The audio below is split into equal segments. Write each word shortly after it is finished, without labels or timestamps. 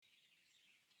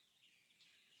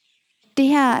det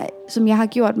her, som jeg har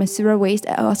gjort med Zero Waste,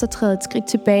 er også at træde et skridt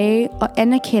tilbage og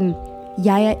anerkende, at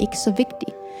jeg er ikke så vigtig.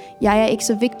 Jeg er ikke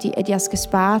så vigtig, at jeg skal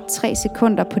spare 3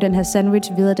 sekunder på den her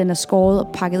sandwich, ved at den er skåret og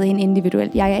pakket ind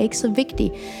individuelt. Jeg er ikke så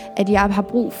vigtig, at jeg har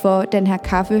brug for den her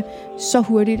kaffe så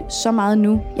hurtigt, så meget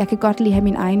nu. Jeg kan godt lige have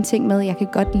mine egne ting med. Jeg kan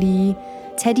godt lige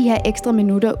tage de her ekstra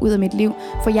minutter ud af mit liv,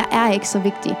 for jeg er ikke så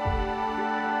vigtig.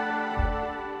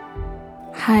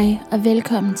 Hej og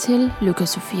velkommen til Luca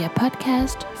Sofia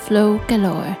podcast Flow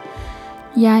Galore.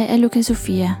 Jeg er Luca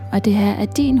Sofia, og det her er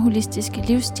din holistiske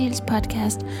livsstils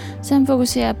podcast, som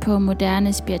fokuserer på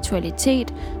moderne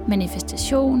spiritualitet,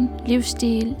 manifestation,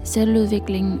 livsstil,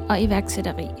 selvudvikling og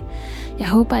iværksætteri. Jeg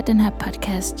håber, at den her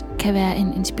podcast kan være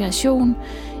en inspiration,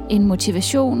 en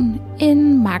motivation,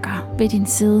 en makker ved din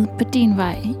side på din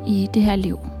vej i det her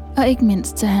liv. Og ikke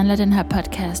mindst så handler den her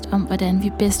podcast om, hvordan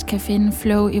vi bedst kan finde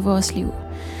flow i vores liv.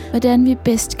 Hvordan vi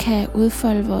bedst kan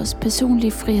udfolde vores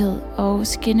personlige frihed og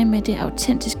skinne med det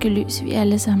autentiske lys, vi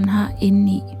alle sammen har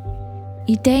indeni.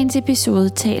 I dagens episode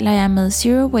taler jeg med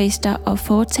Zero Waster og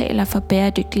fortaler for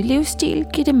bæredygtig livsstil,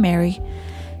 Gittemary.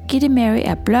 Gittemary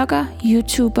er blogger,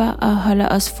 YouTuber og holder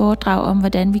også foredrag om,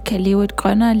 hvordan vi kan leve et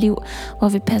grønnere liv, hvor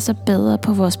vi passer bedre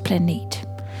på vores planet.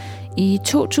 I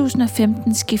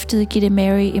 2015 skiftede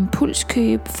Gittemary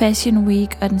impulskøb, Fashion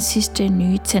Week og den sidste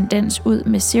nye tendens ud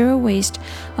med Zero Waste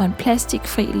og en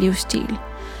plastikfri livsstil.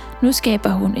 Nu skaber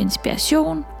hun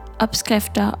inspiration,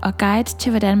 opskrifter og guides til,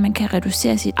 hvordan man kan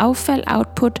reducere sit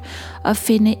affald-output og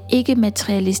finde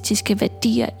ikke-materialistiske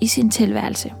værdier i sin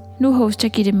tilværelse. Nu hoster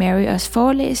Gittemary også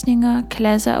forelæsninger,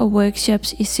 klasser og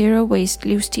workshops i Zero Waste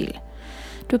livsstil.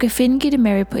 Du kan finde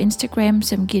Gittemary på Instagram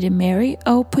som Gittemary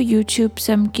og på YouTube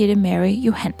som Gittemary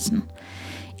Johansen.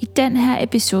 I den her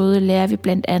episode lærer vi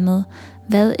blandt andet,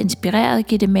 hvad inspirerede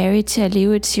Gittemary til at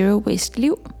leve et Zero Waste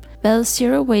liv, hvad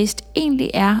Zero Waste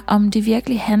egentlig er, om det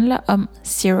virkelig handler om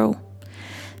zero,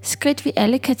 skridt vi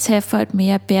alle kan tage for et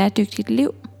mere bæredygtigt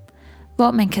liv,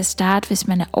 hvor man kan starte, hvis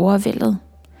man er overvældet,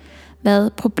 hvad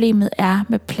problemet er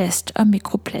med plast og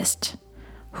mikroplast.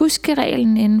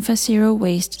 Huskereglen inden for Zero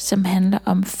Waste, som handler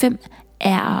om 5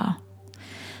 R'er.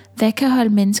 Hvad kan holde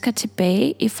mennesker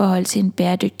tilbage i forhold til en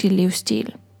bæredygtig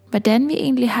livsstil? Hvordan vi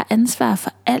egentlig har ansvar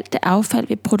for alt det affald,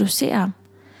 vi producerer?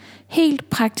 Helt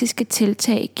praktiske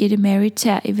tiltag Gittemary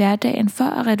tager i hverdagen for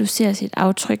at reducere sit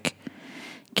aftryk.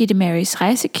 Gittemarys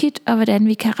rejsekit og hvordan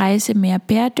vi kan rejse mere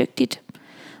bæredygtigt.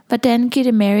 Hvordan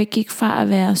Gittemary gik fra at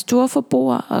være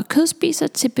storforbruger og kødspiser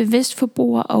til bevidst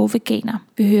forbruger og veganer.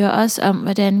 Vi hører også om,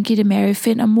 hvordan Gittemary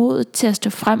finder modet til at stå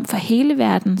frem for hele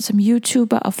verden som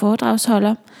YouTuber og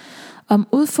foredragsholder, om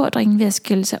udfordringen ved at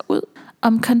skille sig ud,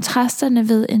 om kontrasterne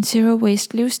ved en Zero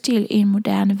Waste livsstil i en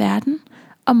moderne verden,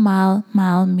 og meget,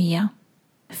 meget mere.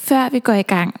 Før vi går i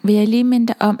gang, vil jeg lige minde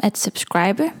dig om at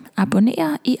subscribe,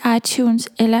 abonnere i iTunes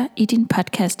eller i din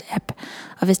podcast-app.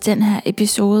 Og hvis den her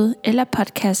episode eller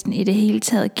podcasten i det hele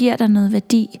taget giver dig noget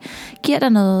værdi, giver dig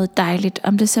noget dejligt,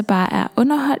 om det så bare er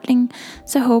underholdning,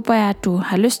 så håber jeg, at du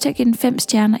har lyst til at give den 5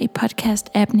 stjerner i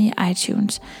podcast-appen i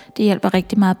iTunes. Det hjælper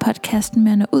rigtig meget podcasten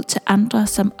med at nå ud til andre,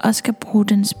 som også kan bruge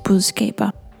dens budskaber.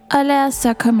 Og lad os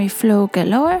så komme i flow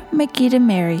galore med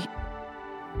Gittemary.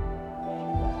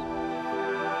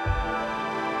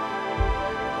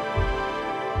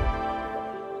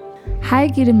 Hej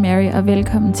Gittemary og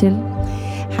velkommen til.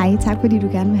 Hej, tak fordi du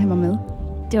gerne vil have mig med.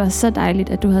 Det var så dejligt,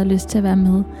 at du havde lyst til at være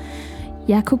med.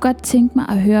 Jeg kunne godt tænke mig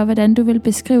at høre, hvordan du vil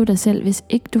beskrive dig selv, hvis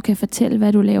ikke du kan fortælle,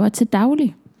 hvad du laver til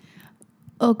daglig.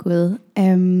 Gud.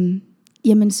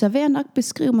 Jamen, så vil jeg nok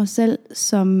beskrive mig selv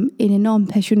som en enormt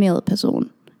passioneret person.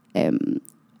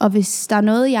 Og hvis der er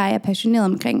noget, jeg er passioneret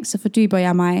omkring, så fordyber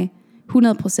jeg mig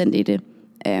 100% i det.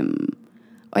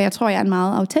 Og jeg tror, jeg er en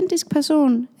meget autentisk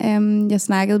person. Jeg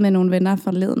snakkede med nogle venner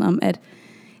forleden om, at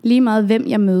lige meget hvem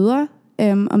jeg møder,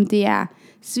 om det er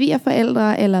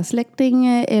svigerforældre, eller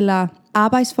slægtninge, eller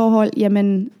arbejdsforhold,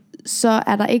 jamen, så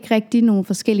er der ikke rigtig nogle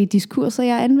forskellige diskurser,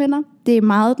 jeg anvender. Det er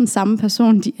meget den samme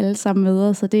person, de alle sammen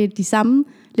møder, så det er de samme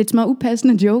lidt små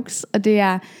upassende jokes, og det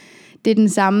er den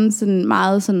samme sådan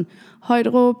meget sådan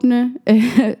højtråbende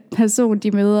person,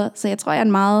 de møder. Så jeg tror, jeg er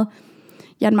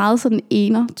en meget sådan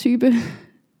ener-type.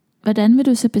 Hvordan vil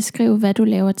du så beskrive, hvad du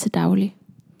laver til daglig?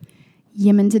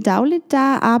 Jamen til dagligt,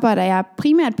 der arbejder jeg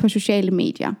primært på sociale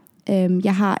medier.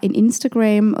 Jeg har en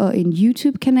Instagram og en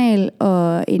YouTube-kanal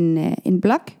og en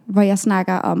blog, hvor jeg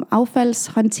snakker om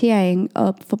affaldshåndtering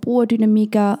og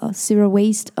forbrugerdynamikker og zero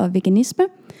waste og veganisme.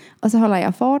 Og så holder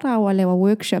jeg foredrag og laver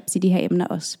workshops i de her emner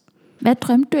også. Hvad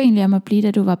drømte du egentlig om at blive,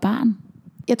 da du var barn?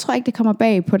 Jeg tror ikke, det kommer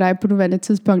bag på dig på nuværende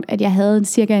tidspunkt, at jeg havde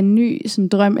cirka en ny sådan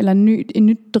drøm, eller en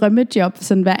nyt drømmejob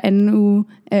sådan hver anden uge.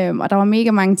 Og der var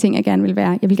mega mange ting, jeg gerne ville være.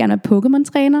 Jeg ville gerne være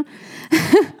Pokémon-træner,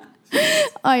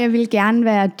 og jeg ville gerne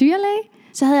være dyrlæge.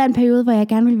 Så havde jeg en periode, hvor jeg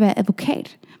gerne ville være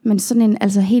advokat. Men sådan en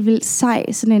altså helt vildt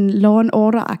sej, sådan en law and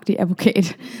order-agtig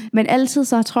advokat. Men altid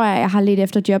så tror jeg har ledt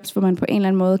efter jobs, hvor man på en eller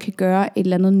anden måde kan gøre et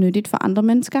eller andet nyttigt for andre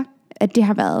mennesker. At det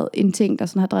har været en ting, der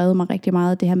sådan har drevet mig rigtig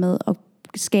meget, det her med at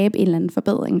skabe en eller anden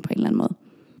forbedring på en eller anden måde.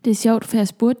 Det er sjovt, for jeg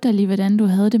spurgte dig lige, hvordan du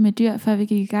havde det med dyr, før vi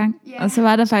gik i gang. Yeah. Og så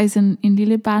var der faktisk en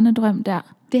lille barnedrøm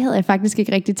der. Det havde jeg faktisk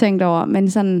ikke rigtig tænkt over, men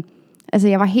sådan, altså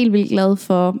jeg var helt vildt glad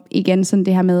for, igen sådan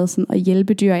det her med sådan at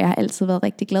hjælpe dyr. Jeg har altid været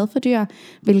rigtig glad for dyr,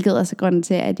 hvilket er altså grunden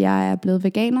til, at jeg er blevet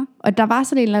veganer. Og der var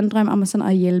sådan en eller anden drøm om sådan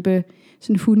at hjælpe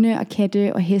sådan hunde og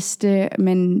katte og heste,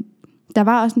 men der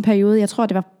var også en periode, jeg tror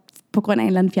det var på grund af en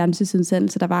eller anden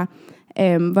fjernsynsudsendelse, der var,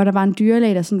 hvor der var en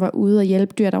dyrlæge, der sådan var ude og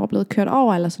hjælpe dyr, der var blevet kørt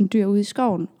over, eller sådan dyr ude i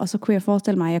skoven. Og så kunne jeg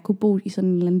forestille mig, at jeg kunne bo i sådan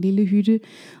en eller anden lille hytte,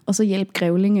 og så hjælpe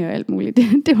grævlinge og alt muligt.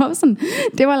 Det var sådan,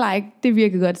 det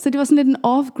virkede godt. Så det var sådan lidt en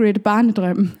off-grid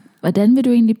barnedrøm. Hvordan vil du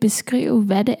egentlig beskrive,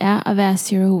 hvad det er at være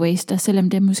zero waster, selvom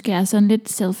det måske er sådan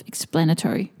lidt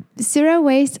self-explanatory? Zero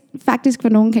waste, faktisk for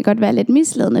nogen kan godt være lidt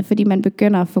misledende, fordi man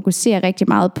begynder at fokusere rigtig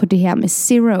meget på det her med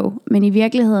zero. Men i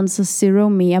virkeligheden så zero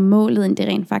mere målet, end det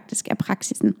rent faktisk er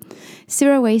praksisen.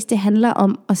 Zero waste, det handler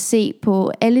om at se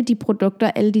på alle de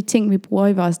produkter, alle de ting, vi bruger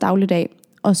i vores dagligdag,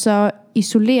 og så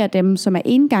isolere dem, som er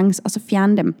engangs, og så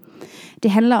fjerne dem.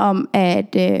 Det handler om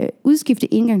at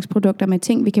udskifte engangsprodukter med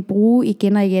ting, vi kan bruge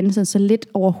igen og igen, så lidt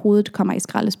overhovedet kommer i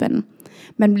skraldespanden.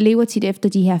 Man lever tit efter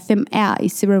de her 5 R i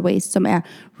Zero Waste, som er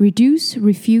Reduce,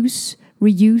 Refuse,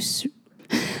 Reuse.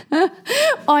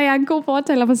 Og jeg er en god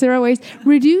fortaler for Zero Waste.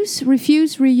 Reduce,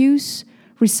 Refuse, Reuse,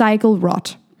 Recycle,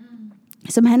 Rot.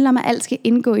 Som handler om, at alt skal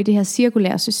indgå i det her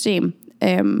cirkulære system.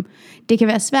 Det kan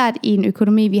være svært i en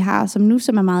økonomi, vi har som nu,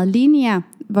 som er meget lineær,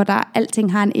 hvor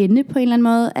alting har en ende på en eller anden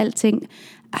måde. Alting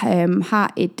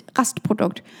har et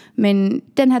restprodukt. Men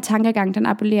den her tankegang, den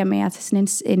appellerer mere til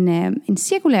sådan en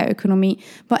cirkulær økonomi,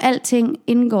 hvor alting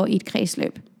indgår i et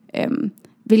kredsløb.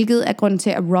 Hvilket er grunden til,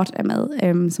 at rot er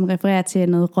med, som refererer til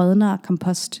noget rådner og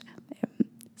kompost.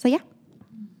 Så ja.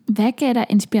 Hvad gav dig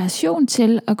inspiration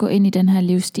til at gå ind i den her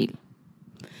livsstil?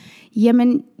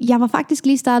 Jamen, jeg var faktisk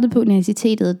lige startet på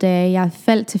universitetet, da jeg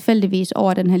faldt tilfældigvis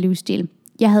over den her livsstil.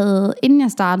 Jeg havde, inden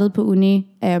jeg startede på uni,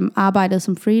 arbejdet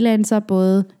som freelancer,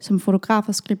 både som fotograf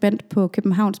og skribent på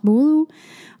Københavns Modeuge.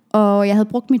 Og jeg havde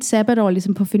brugt mit sabbatår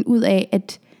ligesom på at finde ud af,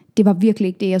 at det var virkelig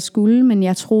ikke det, jeg skulle, men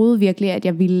jeg troede virkelig, at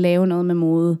jeg ville lave noget med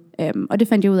mode. Og det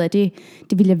fandt jeg ud af, at det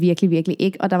ville jeg virkelig, virkelig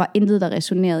ikke. Og der var intet, der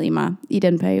resonerede i mig i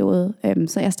den periode.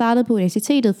 Så jeg startede på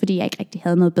universitetet, fordi jeg ikke rigtig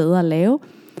havde noget bedre at lave.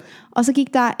 Og så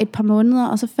gik der et par måneder,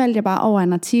 og så faldt jeg bare over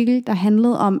en artikel, der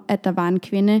handlede om, at der var en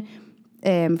kvinde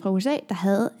fra USA, der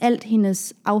havde alt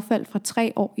hendes affald fra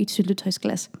 3 år i et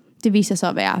syltetøjsglas. Det viser sig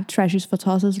at være Trashes for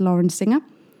Tosses Lawrence Singer,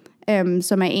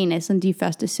 som er en af sådan de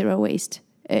første zero waste,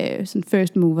 sådan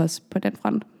first movers på den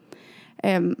front.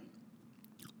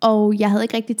 Og jeg havde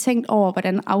ikke rigtig tænkt over,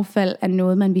 hvordan affald er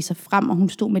noget, man viser frem, og hun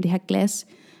stod med det her glas,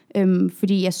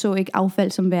 fordi jeg så ikke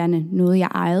affald som værende noget, jeg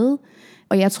ejede.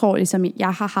 Og jeg tror, ligesom, jeg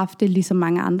har haft det, ligesom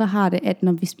mange andre har det, at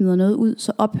når vi smider noget ud,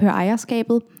 så ophører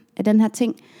ejerskabet af den her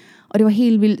ting. Og det var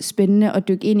helt vildt spændende at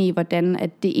dykke ind i, hvordan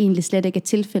at det egentlig slet ikke er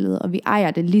tilfældet, og vi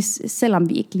ejer det, lige, selvom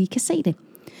vi ikke lige kan se det.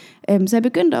 Så jeg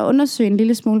begyndte at undersøge en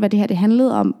lille smule, hvad det her det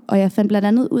handlede om, og jeg fandt blandt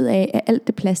andet ud af, at alt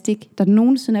det plastik, der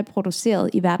nogensinde er produceret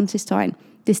i verdenshistorien,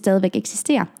 det stadigvæk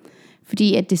eksisterer.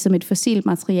 Fordi at det som et fossilt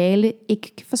materiale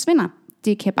ikke forsvinder.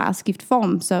 Det kan bare skifte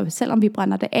form, så selvom vi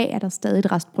brænder det af, er der stadig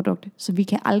et restprodukt. Så vi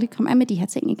kan aldrig komme af med de her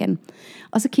ting igen.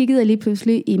 Og så kiggede jeg lige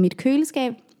pludselig i mit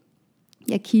køleskab.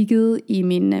 Jeg kiggede i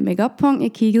min make-up-punkt.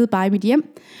 Jeg kiggede bare i mit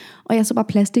hjem. Og jeg så bare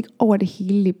plastik over det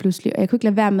hele lige pludselig. Og jeg kunne ikke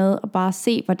lade være med at bare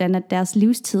se, hvordan at deres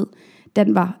livstid,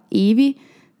 den var evig.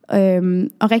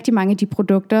 Og rigtig mange af de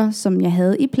produkter, som jeg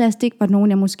havde i plastik, var nogle,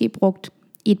 jeg måske brugt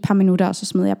i et par minutter, og så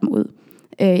smed jeg dem ud.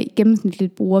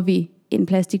 Gennemsnitligt bruger vi en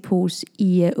plastikpose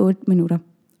i 8 minutter,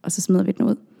 og så smider vi den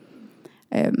ud.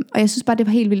 Og jeg synes bare, det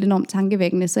var helt vildt enormt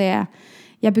tankevækkende, så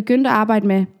jeg begyndte at arbejde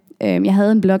med, jeg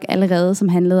havde en blog allerede, som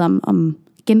handlede om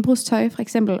genbrugstøj for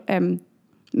eksempel,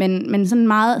 men sådan en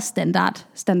meget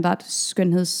standard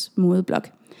skønhedsmodeblog.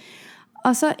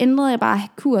 Og så ændrede jeg bare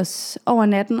kurs over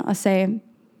natten og sagde,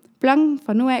 bloggen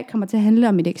fra nu af kommer til at handle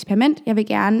om et eksperiment. Jeg vil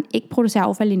gerne ikke producere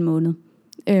affald i en måned.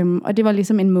 Og det var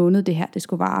ligesom en måned, det her det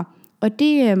skulle vare. Og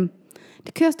det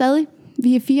kører stadig.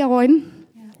 Vi er 4 år inde.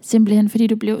 Simpelthen fordi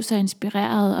du blev så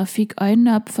inspireret og fik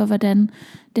øjnene op for, hvordan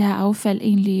det her affald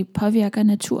egentlig påvirker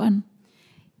naturen.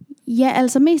 Ja,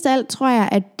 altså mest af alt tror jeg,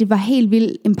 at det var helt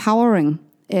vildt empowering.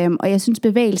 Og jeg synes,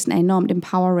 bevægelsen er enormt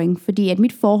empowering, fordi at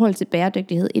mit forhold til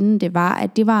bæredygtighed inden det var,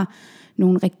 at det var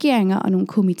nogle regeringer og nogle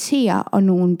komitéer og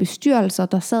nogle bestyrelser,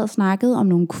 der sad og snakkede om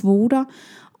nogle kvoter.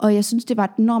 Og jeg synes, det var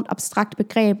et enormt abstrakt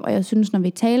begreb, og jeg synes, når vi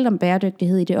talte om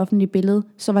bæredygtighed i det offentlige billede,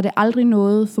 så var det aldrig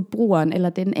noget, forbrugeren eller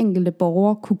den enkelte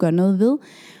borger kunne gøre noget ved,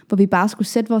 hvor vi bare skulle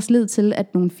sætte vores lid til,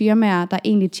 at nogle firmaer, der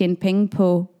egentlig tjente penge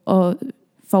på at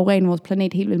forurene vores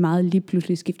planet helt vildt meget, lige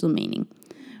pludselig skiftede mening.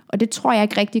 Og det tror jeg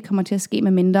ikke rigtig kommer til at ske,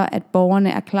 medmindre at borgerne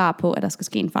er klar på, at der skal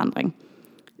ske en forandring.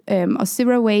 Og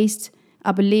Zero Waste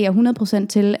appellerer 100%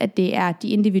 til, at det er de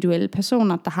individuelle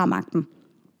personer, der har magten.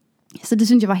 Så det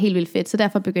synes jeg var helt vildt fedt, så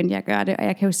derfor begyndte jeg at gøre det, og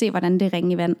jeg kan jo se, hvordan det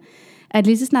ringer i vand. At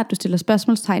lige så snart du stiller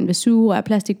spørgsmålstegn ved sugerør og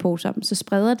plastikposer, så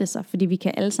spreder det sig, fordi vi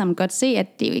kan alle sammen godt se,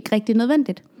 at det er jo ikke rigtig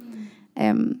nødvendigt.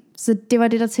 Så det var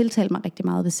det, der tiltalte mig rigtig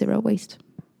meget ved Zero Waste.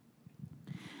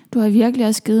 Du har virkelig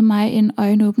også givet mig en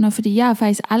øjenåbner, fordi jeg har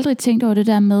faktisk aldrig tænkt over det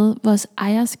der med vores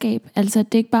ejerskab. Altså,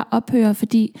 at det ikke bare ophører,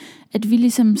 fordi at vi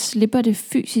ligesom slipper det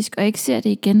fysisk og ikke ser det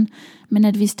igen, men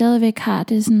at vi stadigvæk har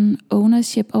det sådan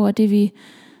ownership over det, vi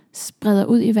spreder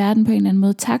ud i verden på en eller anden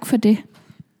måde. Tak for det.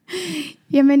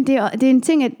 Jamen, det er en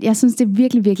ting, at jeg synes, det er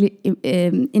virkelig, virkelig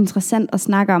interessant at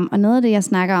snakke om. Og noget af det, jeg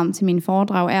snakker om til mine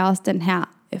foredrag, er også den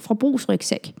her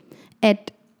forbrugsrygsæk.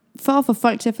 At for at få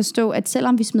folk til at forstå, at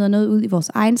selvom vi smider noget ud i vores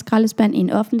egen skraldespand, i en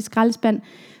offentlig skraldespand,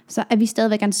 så er vi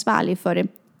stadigvæk ansvarlige for det.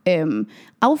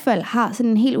 Affald har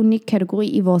sådan en helt unik kategori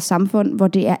i vores samfund, hvor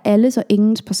det er alles og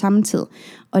ingens på samme tid.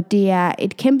 Og det er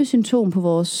et kæmpe symptom på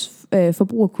vores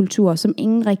forbrugerkultur, som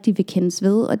ingen rigtig vil kendes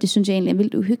ved, og det synes jeg egentlig er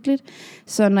vildt uhyggeligt.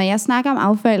 Så når jeg snakker om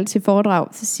affald til foredrag,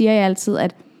 så siger jeg altid,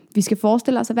 at vi skal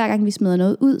forestille os, at hver gang vi smider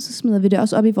noget ud, så smider vi det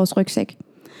også op i vores rygsæk.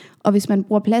 Og hvis man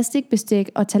bruger plastikbestik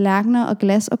og tallerkener og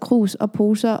glas og krus og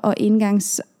poser og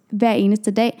engangs hver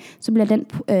eneste dag, så bliver den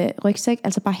rygsæk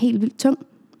altså bare helt vildt tung.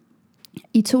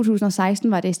 I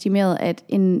 2016 var det estimeret, at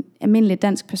en almindelig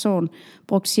dansk person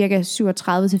brugte ca.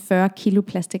 37-40 kilo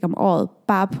plastik om året,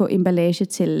 bare på emballage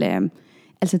til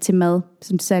mad,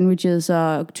 som sandwiches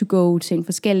og to-go ting,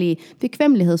 forskellige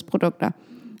bekvemmelighedsprodukter,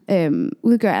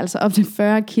 udgør altså op til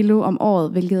 40 kilo om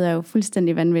året, hvilket er jo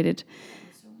fuldstændig vanvittigt.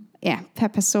 Ja, per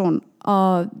person.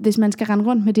 Og hvis man skal rende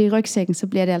rundt med det i rygsækken, så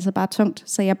bliver det altså bare tungt.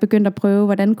 Så jeg begyndte at prøve,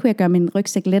 hvordan kunne jeg gøre min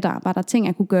rygsæk lettere? Var der ting,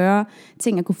 jeg kunne gøre,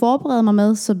 ting, jeg kunne forberede mig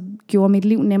med, så gjorde mit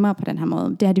liv nemmere på den her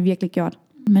måde. Det har det virkelig gjort.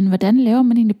 Men hvordan laver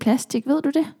man egentlig plastik? Ved du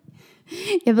det?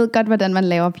 Jeg ved godt, hvordan man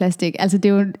laver plastik. Altså, det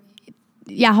er jo...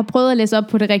 Jeg har prøvet at læse op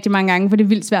på det rigtig mange gange, for det er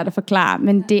vildt svært at forklare.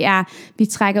 Men det er, vi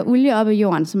trækker olie op af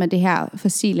jorden, som er det her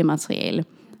fossile materiale.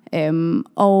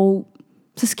 Og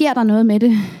så sker der noget med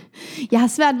det. Jeg har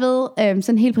svært ved,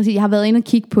 sådan helt præcis, jeg har været inde og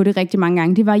kigge på det rigtig mange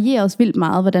gange. Det varierer også vildt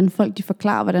meget, hvordan folk de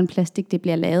forklarer, hvordan plastik det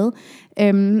bliver lavet.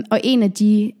 Og en af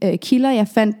de kilder, jeg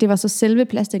fandt, det var så selve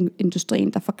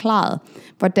plastikindustrien, der forklarede,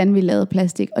 hvordan vi lavede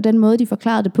plastik. Og den måde, de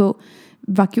forklarede det på,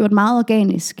 var gjort meget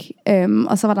organisk.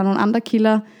 Og så var der nogle andre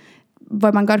kilder,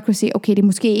 hvor man godt kunne se, okay, det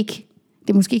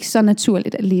er måske ikke så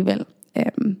naturligt alligevel.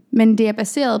 Men det er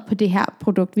baseret på det her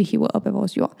produkt, vi hiver op af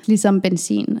vores jord. Ligesom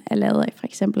benzin er lavet af, for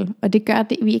eksempel. Og det gør,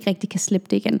 at vi ikke rigtig kan slippe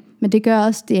det igen. Men det gør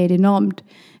også, det er et enormt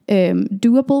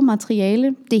durable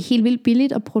materiale. Det er helt vildt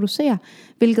billigt at producere,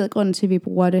 hvilket er grunden til, at vi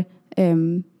bruger det.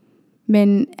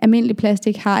 Men almindelig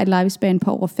plastik har et lifespan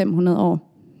på over 500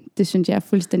 år. Det synes jeg er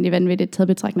fuldstændig vanvittigt taget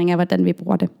betragtning af, hvordan vi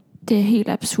bruger det. Det er helt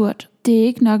absurd. Det er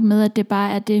ikke nok med, at det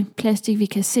bare er det plastik, vi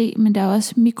kan se, men der er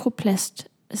også mikroplast.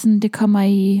 Sådan, det kommer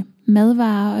i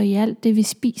madvarer og i alt det, vi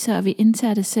spiser, og vi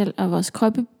indtager det selv, og vores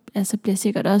kroppe bliver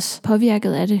sikkert også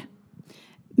påvirket af det.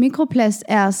 Mikroplast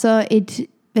er så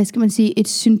et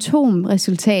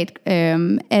symptomresultat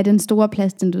af den store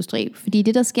plastindustri. Fordi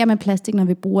det, der sker med plastik, når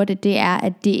vi bruger det, det er,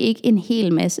 at det ikke er en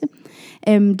hel masse.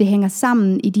 Det hænger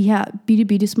sammen i de her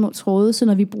bitte små tråde, så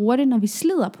når vi bruger det, når vi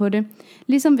slider på det,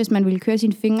 ligesom hvis man ville køre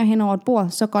sine fingre hen over et bord,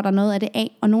 så går der noget af det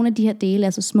af, og nogle af de her dele er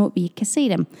så små, vi ikke kan se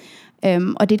dem.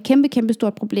 Og det er et kæmpe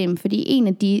stort problem, fordi en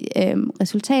af de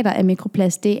resultater af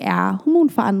mikroplast, det er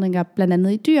hormonforandringer, blandt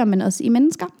andet i dyr, men også i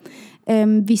mennesker.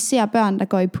 Vi ser børn, der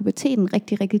går i puberteten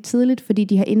rigtig, rigtig tidligt, fordi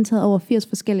de har indtaget over 80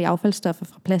 forskellige affaldsstoffer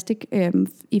fra plastik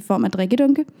i form af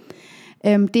drikkedunke.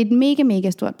 Det er et mega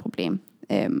stort problem.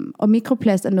 Og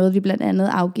mikroplast er noget, vi blandt andet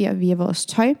afgiver via vores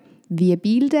tøj, via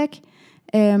bildæk,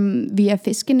 via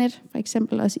fiskenet, for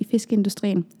eksempel også i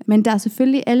fiskeindustrien. Men der er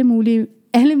selvfølgelig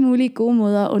alle mulige gode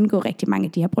måder at undgå rigtig mange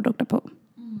af de her produkter på.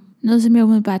 Noget, som jeg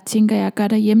umiddelbart tænker, jeg gør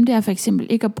derhjemme, det er for eksempel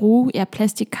ikke at bruge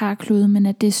plastikkarklude, men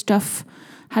at det er stof.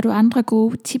 Har du andre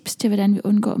gode tips til, hvordan vi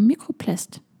undgår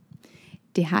mikroplast?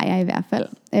 Det har jeg i hvert fald.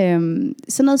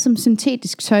 Sådan noget som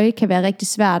syntetisk tøj kan være rigtig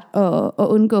svært at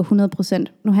undgå 100%.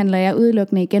 Nu handler jeg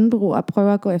udelukkende i genbrug og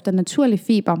prøver at gå efter naturlige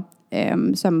fiber,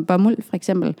 som bomuld for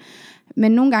eksempel.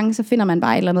 Men nogle gange så finder man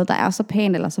bare et eller andet, der er så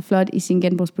pænt eller så flot i sin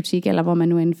genbrugsbutik, eller hvor man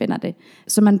nu end finder det.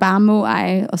 Så man bare må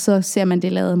eje, og så ser man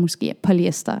det lavet måske af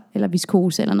polyester eller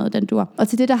viskose eller noget den dur. Og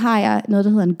til det der har jeg noget,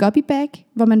 der hedder en guppi bag,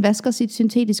 hvor man vasker sit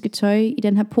syntetiske tøj i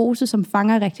den her pose, som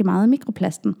fanger rigtig meget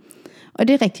mikroplasten. Og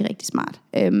det er rigtig, rigtig smart.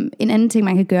 En anden ting,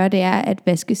 man kan gøre, det er at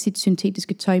vaske sit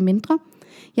syntetiske tøj mindre.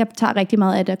 Jeg tager rigtig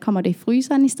meget af det, og kommer det i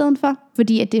fryseren i stedet for,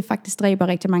 fordi at det faktisk dræber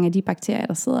rigtig mange af de bakterier,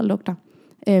 der sidder og lugter.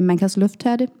 Man kan også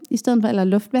lufttørre det i stedet for, eller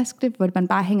luftvaske det, hvor man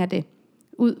bare hænger det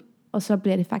ud, og så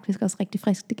bliver det faktisk også rigtig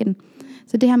friskt igen.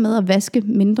 Så det her med at vaske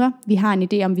mindre, vi har en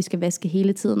idé om, vi skal vaske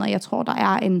hele tiden, og jeg tror,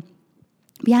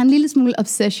 vi har en lille smule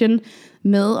obsession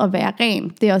med at være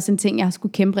ren. Det er også en ting, jeg har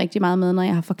skulle kæmpe rigtig meget med, når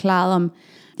jeg har forklaret om,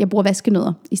 jeg bruger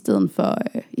vaskenødder i stedet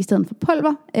for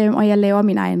pulver, og jeg laver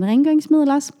min egen rengøringsmiddel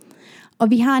også. Og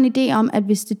vi har en idé om, at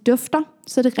hvis det dufter,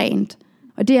 så er det rent.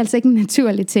 Og det er altså ikke en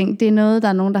naturlig ting. Det er noget, der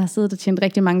er nogen, der har siddet og tjent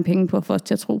rigtig mange penge på at få os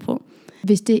til at tro på.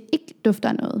 Hvis det ikke dufter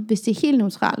af noget, hvis det er helt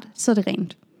neutralt, så er det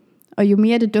rent. Og jo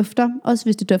mere det dufter, også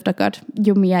hvis det dufter godt,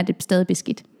 jo mere er det stadig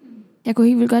beskidt. Jeg kunne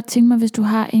helt vildt godt tænke mig, hvis du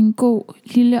har en god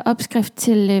lille opskrift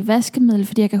til vaskemiddel,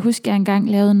 fordi jeg kan huske, at jeg engang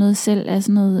lavede noget selv af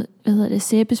sådan noget,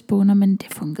 sæbespåner, men det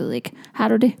fungerede ikke. Har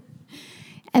du det?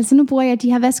 Altså nu bruger jeg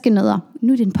de her vaskenødder.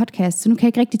 Nu er det en podcast, så nu kan jeg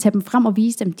ikke rigtig tage dem frem og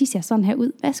vise dem. De ser sådan her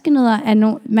ud. Vaskenødder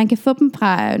er man kan få dem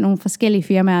fra nogle forskellige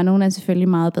firmaer. Nogle er selvfølgelig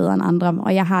meget bedre end andre.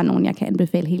 Og jeg har nogle, jeg kan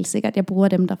anbefale helt sikkert. Jeg bruger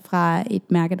dem der fra et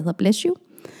mærke, der hedder Bless You.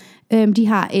 De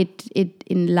har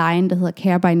en line, der hedder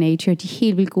Care by Nature. De er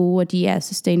helt vildt gode, og de er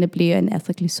sustainably and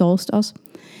ethically sourced også.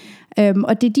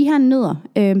 Og det er de her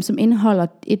nødder, som indeholder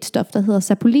et stof, der hedder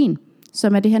sapulin,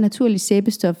 som er det her naturlige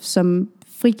sæbestof, som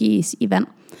frigives i vand.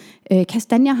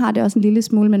 Kastanjer har det også en lille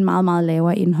smule, men meget, meget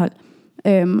lavere indhold.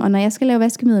 Og når jeg skal lave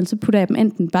vaskemiddel, så putter jeg dem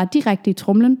enten bare direkte i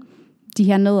tromlen, de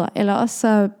her nødder, eller også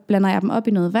så blander jeg dem op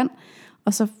i noget vand,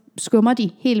 og så skummer de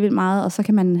helt vildt meget, og så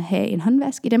kan man have en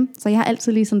håndvask i dem. Så jeg har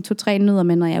altid lige sådan 2-3 nødder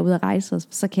med, når jeg er ude at rejse, og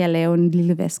så kan jeg lave en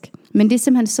lille vask. Men det er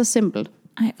simpelthen så simpelt.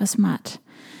 Ej, hvor smart.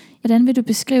 Hvordan vil du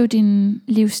beskrive din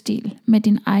livsstil med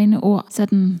dine egne ord,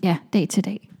 sådan dag til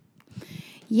dag?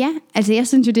 Ja, altså jeg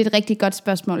synes jo, det er et rigtig godt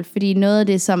spørgsmål, fordi noget af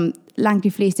det, som langt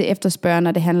de fleste efterspørger,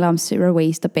 når det handler om zero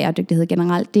waste og bæredygtighed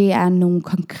generelt, det er nogle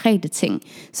konkrete ting.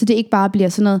 Så det ikke bare bliver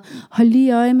sådan noget, hold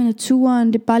lige øje med naturen,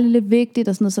 det er bare lidt vigtigt,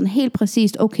 og sådan noget sådan helt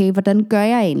præcist, okay, hvordan gør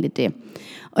jeg egentlig det?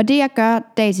 Og det jeg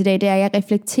gør dag til dag, det er, at jeg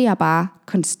reflekterer bare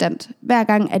konstant. Hver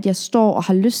gang, at jeg står og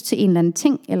har lyst til en eller anden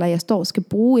ting, eller jeg står og skal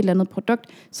bruge et eller andet produkt,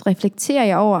 så reflekterer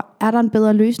jeg over, er der en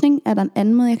bedre løsning? Er der en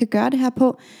anden måde, jeg kan gøre det her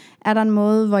på? Er der en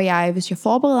måde, hvor hvis jeg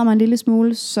forbereder mig en lille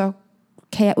smule, så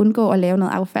kan jeg undgå at lave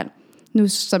noget affald? Nu,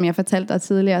 som jeg fortalte dig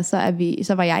tidligere,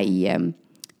 så var jeg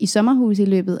i sommerhus i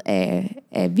løbet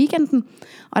af weekenden,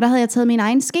 og der havde jeg taget min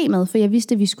egen ske med, for jeg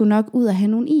vidste, at vi skulle nok ud og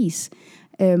have nogle is.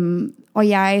 Og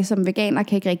jeg som veganer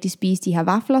kan ikke rigtig spise de her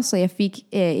vafler, så jeg fik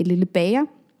et lille bager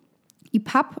i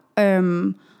pap,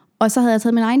 og så havde jeg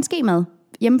taget min egen ske med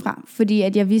hjemmefra, fordi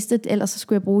at jeg vidste, at ellers så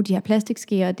skulle jeg bruge de her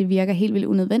plastikskeer, og det virker helt vildt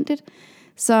unødvendigt.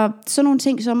 Så sådan nogle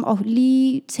ting som at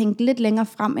lige tænke lidt længere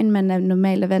frem, end man er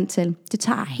normalt er vant til. Det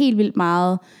tager helt vildt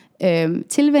meget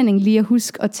tilvænning lige at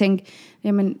huske og tænke,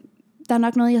 jamen, der er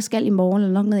nok noget, jeg skal i morgen,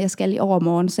 eller nok noget, jeg skal i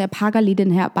overmorgen, så jeg pakker lige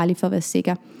den her, bare lige for at være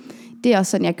sikker. Det er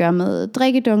også sådan, jeg gør med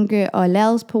drikkedunke og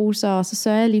lærredsposer, og så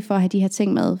sørger jeg lige for at have de her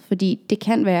ting med, fordi det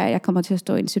kan være, at jeg kommer til at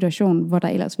stå i en situation, hvor der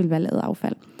ellers vil være lavet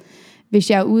affald. Hvis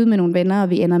jeg er ude med nogle venner, og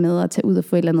vi ender med at tage ud og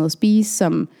få et eller andet at spise,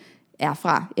 som er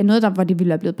fra noget, hvor det ville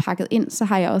være blevet pakket ind, så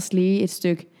har jeg også lige et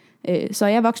stykke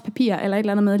sojavodspapir eller et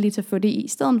eller andet med lige til at få det i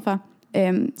stedet for.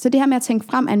 Så det her med at tænke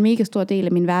frem er en mega stor del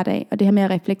af min hverdag, og det her med at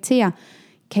reflektere,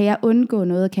 kan jeg undgå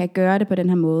noget, kan jeg gøre det på den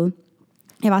her måde?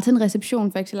 Jeg var til en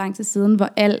reception for ikke så lang tid siden, hvor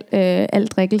al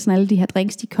drikkelsen, alle de her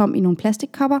drinks, de kom i nogle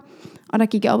plastikkopper, og der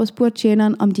gik jeg op og spurgte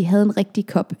tjeneren, om de havde en rigtig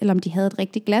kop, eller om de havde et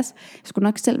rigtigt glas. Jeg skulle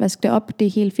nok selv vaske det op, det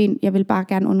er helt fint, jeg vil bare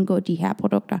gerne undgå de her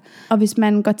produkter. Og hvis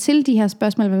man går til de her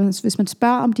spørgsmål, hvis man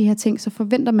spørger om de her ting, så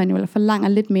forventer man jo, eller forlanger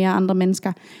lidt mere af andre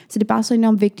mennesker. Så det er bare så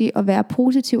enormt vigtigt at være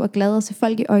positiv og glad, og se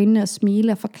folk i øjnene og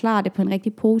smile og forklare det på en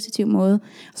rigtig positiv måde,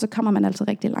 og så kommer man altså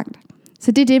rigtig langt.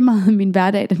 Så det er det meget min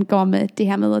hverdag, den går med, det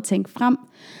her med at tænke frem,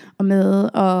 og med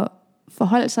at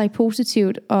forholde sig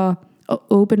positivt og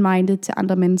open-minded til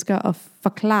andre mennesker, og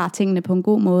forklare tingene på en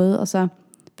god måde, og så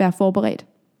være forberedt.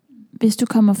 Hvis du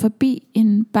kommer forbi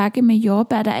en bakke med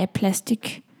jordbær, der er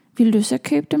plastik, vil du så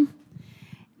købe dem?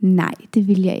 Nej, det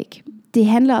vil jeg ikke. Det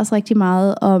handler også rigtig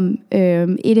meget om,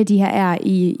 et af de her er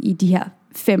i de her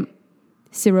 5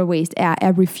 zero waste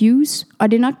er refuse.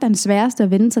 Og det er nok den sværeste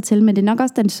at vende sig til, men det er nok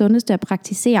også den sundeste at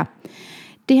praktisere.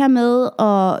 Det her med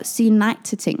at sige nej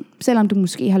til ting, selvom du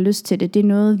måske har lyst til det, det er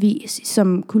noget, vi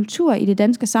som kultur i det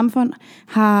danske samfund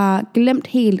har glemt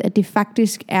helt, at det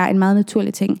faktisk er en meget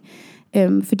naturlig ting.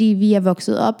 Fordi vi er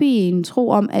vokset op i en tro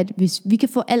om, at hvis vi kan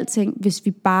få alting, hvis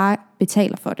vi bare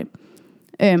betaler for det.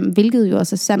 Hvilket jo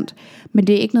også er sandt, men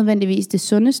det er ikke nødvendigvis det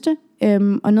sundeste.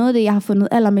 Og noget af det, jeg har fundet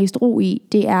allermest ro i,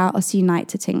 det er at sige nej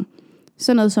til ting.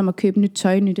 Sådan noget som at købe nyt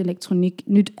tøj, nyt elektronik,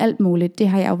 nyt alt muligt, det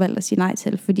har jeg jo valgt at sige nej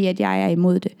til, fordi at jeg er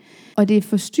imod det. Og det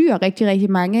forstyrrer rigtig,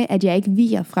 rigtig mange, at jeg ikke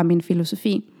viger fra min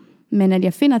filosofi. Men at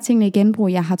jeg finder tingene i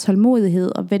genbrug, jeg har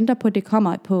tålmodighed og venter på, at det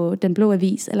kommer på den blå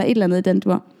avis, eller et eller andet i den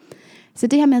dur. Så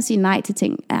det her med at sige nej til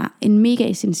ting, er en mega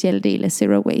essentiel del af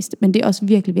zero waste, men det er også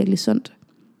virkelig, virkelig sundt.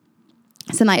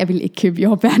 Så nej, jeg vil ikke købe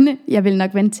jordbærne. Jeg vil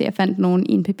nok vente til, at jeg fandt nogen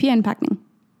i en papirindpakning.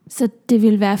 Så det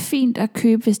ville være fint at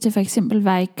købe, hvis det for eksempel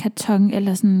var i karton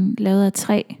eller sådan lavet af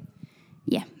træ?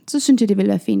 Ja, så synes jeg, det ville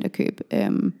være fint at købe.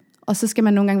 Og så skal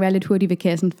man nogle gange være lidt hurtig ved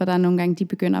kassen, for der er nogle gange, de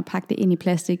begynder at pakke det ind i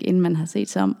plastik, inden man har set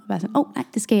sig om. Og være sådan, nej,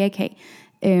 det skal jeg ikke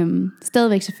have.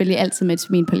 Stadigvæk selvfølgelig altid med et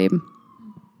smil på læben.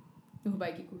 Jeg håber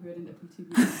ikke, I kunne høre den der politik.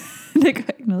 Det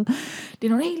gør ikke noget. Det er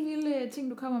nogle helt vilde ting,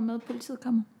 du kommer med, politiet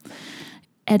kommer.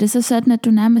 Er det så sådan, at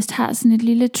du nærmest har sådan et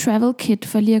lille travel kit,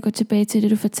 for lige at gå tilbage til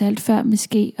det, du fortalte før, med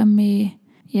ske og med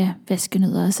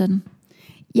vaskenødder og sådan?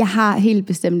 Jeg har helt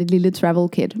bestemt et lille travel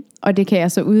kit, og det kan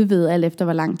jeg så udvide alt efter,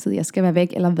 hvor lang tid jeg skal være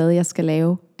væk, eller hvad jeg skal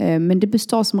lave. Men det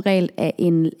består som regel af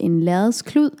en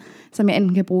lærredsklud, som jeg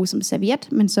enten kan bruge som serviet,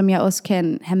 men som jeg også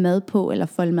kan have mad på, eller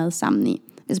folde mad sammen i.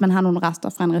 Hvis man har nogle rester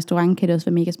fra en restaurant, kan det også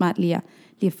være mega smart lige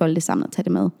at folde det sammen og tage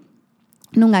det med.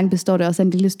 Nogle gange består det også af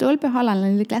en lille stålbeholder eller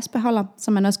en lille glasbeholder,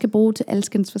 som man også kan bruge til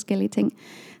alskens forskellige ting.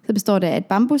 Så består det af et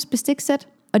bambusbestiksæt,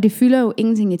 og det fylder jo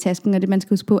ingenting i tasken, og det man skal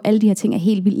huske på, alle de her ting er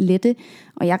helt vildt lette,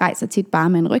 og jeg rejser tit bare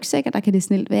med en rygsæk, og der kan det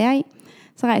snilt være i.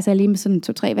 Så rejser jeg lige med sådan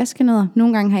 2-3 vaskenødder.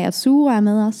 Nogle gange har jeg et sugerør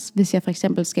med os, hvis jeg for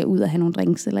eksempel skal ud og have nogle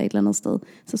drinks eller et eller andet sted,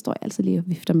 så står jeg altså lige og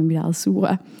vifter med mit eget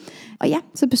sugerør. Og ja,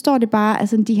 så består det bare af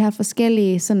sådan de her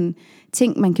forskellige sådan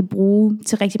ting, man kan bruge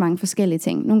til rigtig mange forskellige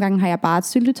ting. Nogle gange har jeg bare et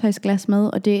syltetøjsglas med,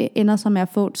 og det ender så med at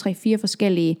få 3-4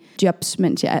 forskellige jobs,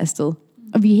 mens jeg er afsted.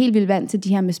 Og vi er helt vildt vant til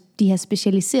de her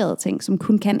specialiserede ting, som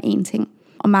kun kan én ting.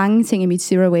 Og mange ting i mit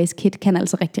Zero Waste Kit kan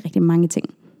altså rigtig, rigtig mange ting.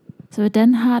 Så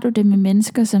hvordan har du det med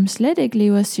mennesker, som slet ikke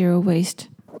lever Zero Waste?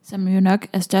 Som jo nok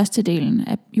er størstedelen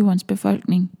af jordens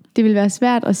befolkning. Det vil være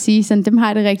svært at sige, sådan dem har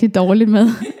jeg det rigtig dårligt med.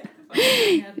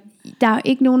 Der er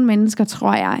ikke nogen mennesker,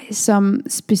 tror jeg, som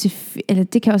eller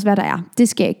det kan også være, der er. Det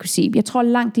skal jeg ikke kunne sige. Jeg tror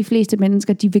langt de fleste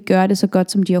mennesker, de vil gøre det så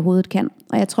godt, som de overhovedet kan.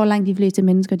 Og jeg tror langt de fleste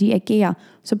mennesker, de agerer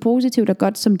så positivt og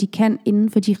godt, som de kan, inden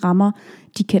for de rammer,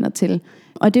 de kender til.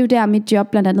 Og det er jo der, mit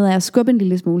job blandt andet er at skubbe en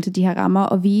lille smule til de her rammer,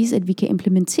 og vise, at vi kan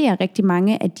implementere rigtig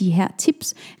mange af de her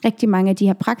tips, rigtig mange af de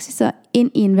her praksiser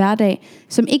ind i en hverdag,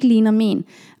 som ikke ligner min.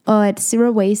 Og at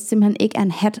zero waste simpelthen ikke er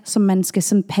en hat, som man skal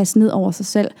sådan passe ned over sig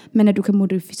selv, men at du kan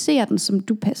modificere den,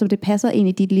 som det passer ind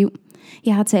i dit liv.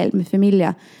 Jeg har talt med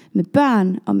familier, med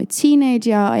børn og med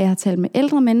teenager, og jeg har talt med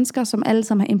ældre mennesker, som alle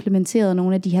sammen har implementeret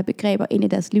nogle af de her begreber ind i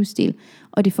deres livsstil,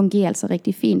 og det fungerer altså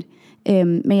rigtig fint.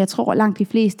 Men jeg tror langt de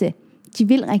fleste, de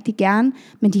vil rigtig gerne,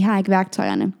 men de har ikke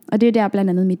værktøjerne. Og det er der blandt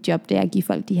andet mit job, det er at give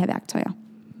folk de her værktøjer.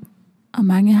 Og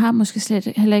mange har måske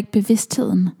slet heller ikke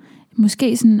bevidstheden.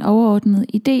 Måske sådan en overordnet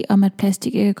idé om, at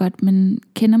plastik ikke er godt, men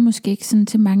kender måske ikke sådan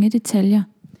til mange detaljer.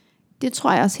 Det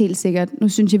tror jeg også helt sikkert. Nu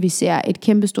synes jeg, vi ser et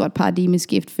kæmpestort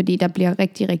paradigmeskift, fordi der bliver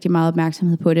rigtig, rigtig meget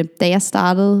opmærksomhed på det. Da jeg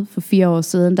startede for 4 år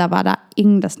siden, der var der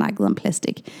ingen, der snakkede om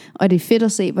plastik. Og det er fedt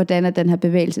at se, hvordan at den her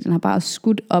bevægelse, den har bare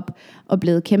skudt op og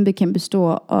blevet kæmpe, kæmpe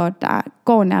stor. Og der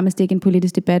går nærmest ikke en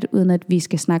politisk debat, uden at vi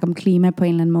skal snakke om klima på en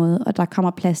eller anden måde. Og der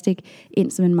kommer plastik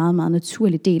ind som en meget, meget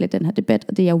naturlig del af den her debat,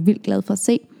 og det er jeg jo vildt glad for at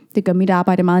se. Det gør mit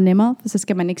arbejde meget nemmere, for så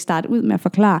skal man ikke starte ud med at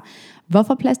forklare,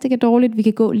 hvorfor plastik er dårligt. Vi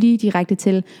kan gå lige direkte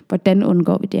til, hvordan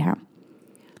undgår vi det her.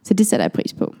 Så det sætter jeg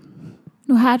pris på.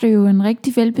 Nu har du jo en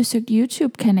rigtig velbesøgt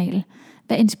YouTube-kanal.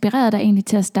 Hvad inspirerede dig egentlig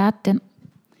til at starte den?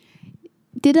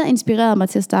 Det, der inspirerede mig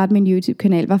til at starte min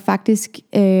YouTube-kanal, var faktisk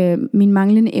min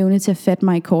manglende evne til at fatte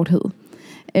mig i korthed.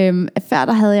 Før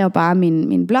der havde jeg jo bare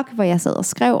min blog, hvor jeg sad og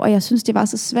skrev, og jeg synes, det var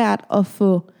så svært at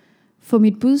få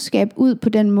mit budskab ud på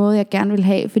den måde, jeg gerne vil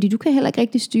have. Fordi du kan heller ikke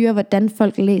rigtig styre, hvordan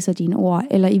folk læser dine ord,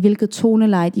 eller i hvilket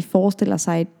toneleje de forestiller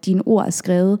sig, at dine ord er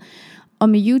skrevet. Og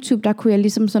med YouTube, der kunne jeg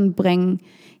ligesom sådan bringe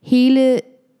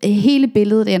hele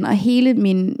billedet ind, og hele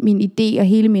min idé, og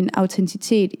hele min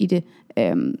autenticitet i det.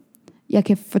 Jeg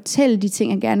kan fortælle de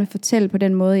ting, jeg gerne vil fortælle på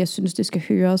den måde, jeg synes, det skal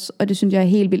høres. Og det synes jeg er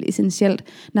helt vildt essentielt,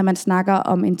 når man snakker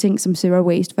om en ting som zero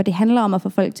waste. For det handler om at få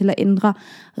folk til at ændre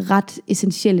ret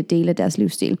essentielle dele af deres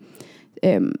livsstil.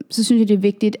 Så synes jeg, det er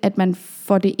vigtigt, at man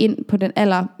får det ind på den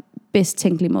allerbedst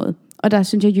tænkelige måde. Og der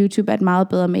synes jeg, YouTube er et meget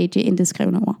bedre medie end det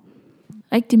skrevne ord.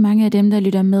 Rigtig mange af dem, der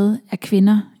lytter med, er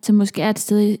kvinder, som måske er et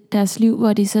sted i deres liv,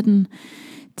 hvor de sådan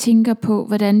tænker på,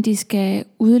 hvordan de skal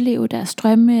udleve deres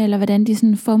drømme, eller hvordan de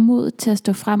sådan får mod til at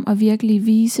stå frem og virkelig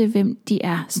vise, hvem de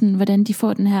er. Sådan, hvordan de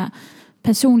får den her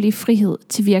personlige frihed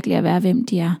til virkelig at være, hvem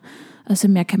de er. Og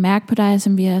som jeg kan mærke på dig,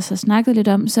 som vi har så snakket lidt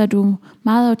om, så er du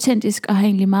meget autentisk og har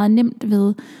egentlig meget nemt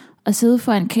ved at sidde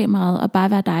foran kameraet og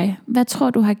bare være dig. Hvad tror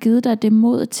du har givet dig det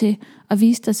mod til at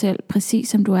vise dig selv præcis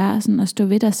som du er, sådan at stå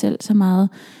ved dig selv så meget?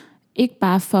 Ikke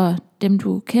bare for dem,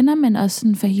 du kender, men også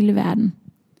sådan for hele verden.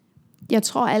 Jeg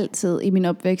tror altid i min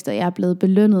opvækst, at jeg er blevet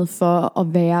belønnet for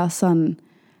at være sådan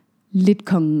lidt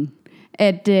kongen.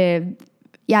 At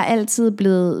jeg er altid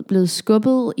blevet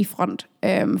skubbet i front,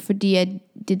 fordi at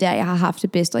det er der, jeg har haft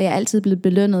det bedst. Og jeg er altid blevet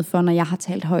belønnet for, når jeg har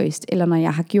talt højst, eller når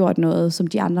jeg har gjort noget, som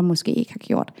de andre måske ikke har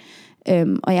gjort.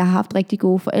 Og jeg har haft rigtig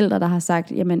gode forældre, der har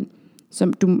sagt, jamen,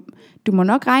 du må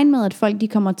nok regne med, at folk de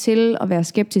kommer til at være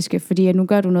skeptiske, fordi at nu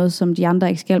gør du noget, som de andre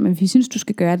ikke skal, men vi synes, du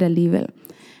skal gøre det alligevel.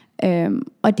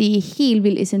 Og det er helt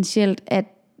vildt essentielt, at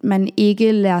man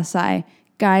ikke lader sig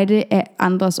guide af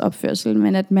andres opførsel,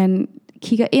 men at man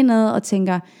kigger indad og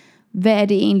tænker, hvad er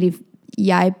det egentlig,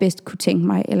 jeg bedst kunne tænke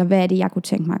mig, eller hvad er det, jeg kunne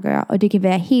tænke mig at gøre. Og det kan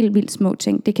være helt vildt små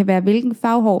ting. Det kan være, hvilken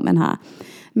farvehår man har.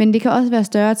 Men det kan også være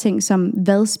større ting, som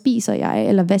hvad spiser jeg,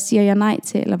 eller hvad siger jeg nej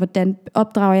til, eller hvordan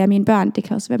opdrager jeg mine børn. Det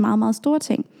kan også være meget, meget store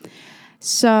ting.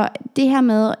 Så det her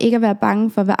med ikke at være bange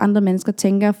for, hvad andre mennesker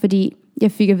tænker, fordi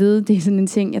jeg fik at vide, det er sådan en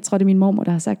ting, jeg tror, det er min mormor,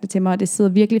 der har sagt det til mig, og det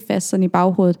sidder virkelig fast sådan i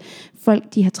baghovedet.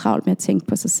 Folk, de har travlt med at tænke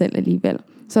på sig selv alligevel.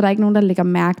 Så er der ikke nogen, der lægger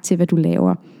mærke til, hvad du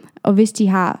laver. Og hvis de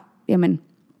har, jamen,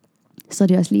 så er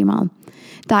det også lige meget.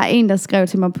 Der er en, der skrev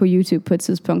til mig på YouTube på et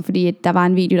tidspunkt, fordi der var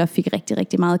en video, der fik rigtig,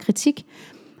 rigtig meget kritik.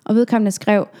 Og vedkommende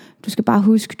skrev, du skal bare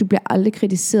huske, du bliver aldrig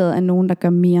kritiseret af nogen, der gør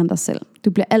mere end dig selv.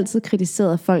 Du bliver altid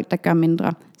kritiseret af folk, der gør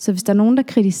mindre. Så hvis der er nogen, der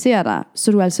kritiserer dig,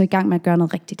 så er du altså i gang med at gøre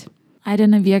noget rigtigt. Ej,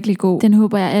 den er virkelig god. Den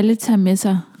håber jeg alle tager med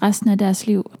sig resten af deres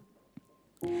liv.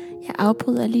 Jeg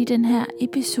afbryder lige den her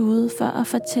episode for at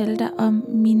fortælle dig om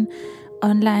min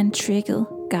online trigger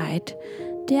guide.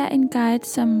 Det er en guide,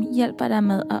 som hjælper dig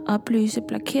med at opløse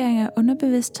blokeringer af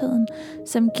underbevidstheden,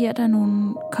 som giver dig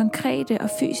nogle konkrete og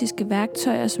fysiske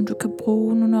værktøjer, som du kan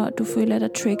bruge nu, når du føler dig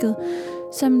trigget,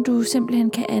 som du simpelthen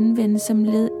kan anvende som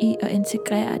led i at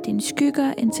integrere dine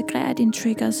skygger, integrere dine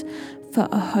triggers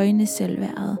for at højne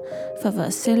selvværdet. For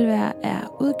vores selvværd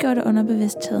er udgjort af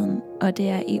underbevidstheden, og det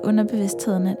er i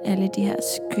underbevidstheden, at alle de her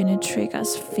skønne triggers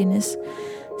findes.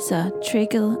 Så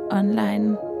Trigget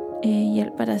Online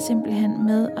hjælper dig simpelthen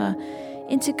med at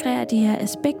integrere de her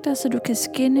aspekter, så du kan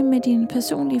skinne med din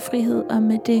personlige frihed og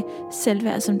med det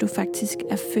selvværd, som du faktisk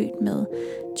er født med.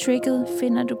 Trigget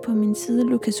finder du på min side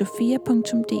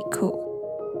lukasofia.dk.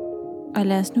 Og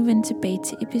lad os nu vende tilbage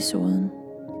til episoden.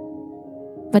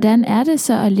 Hvordan er det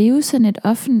så at leve sådan et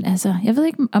offentligt, altså jeg ved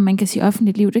ikke, om man kan sige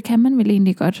offentligt liv, det kan man vel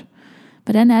egentlig godt.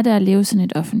 Hvordan er det at leve sådan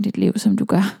et offentligt liv, som du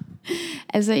gør?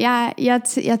 Altså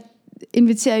jeg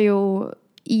inviterer jo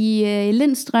i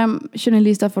Lindstrøm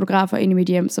journalister og fotografer ind i mit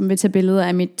hjem, som vil tage billeder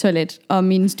af mit toilet og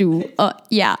min stue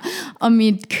og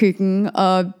mit køkken.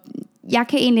 Og jeg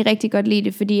kan egentlig rigtig godt lide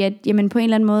det, fordi at, jamen, på en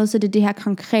eller anden måde, så er det her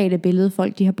konkrete billede,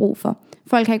 folk de har brug for.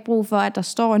 Folk har ikke brug for, at der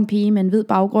står en pige med en hvid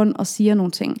baggrund og siger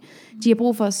nogle ting. De har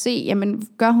brug for at se, jamen,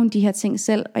 gør hun de her ting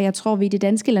selv? Og jeg tror, vi i det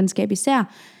danske landskab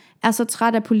især er så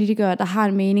træt af politikere, der har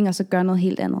en mening, og så gør noget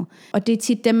helt andet. Og det er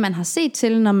tit dem, man har set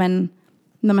til, når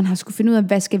man har skulle finde ud af,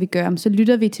 hvad skal vi gøre, så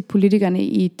lytter vi til politikerne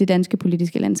i det danske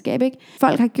politiske landskab. Ikke?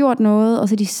 Folk har gjort noget, og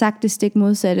så har de sagt det stik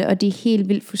modsatte, og det er helt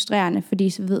vildt frustrerende, fordi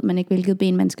så ved man ikke, hvilket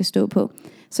ben man skal stå på.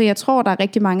 Så jeg tror, der er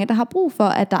rigtig mange, der har brug for,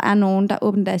 at der er nogen, der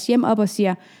åbner deres hjem op og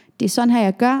siger, det er sådan her,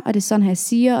 jeg gør, og det er sådan her, jeg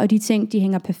siger, og de ting, de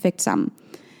hænger perfekt sammen.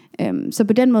 Så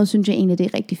på den måde synes jeg egentlig, det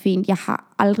er rigtig fint. Jeg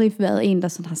har aldrig været en, der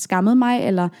sådan har skammet mig,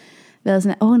 eller været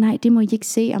sådan, nej, det må I ikke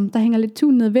se, om der hænger lidt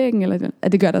tun ned ad væggen, eller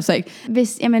det gør der så ikke.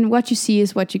 What you see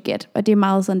is what you get, og det er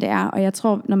meget sådan, det er. Og jeg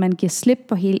tror, når man giver slip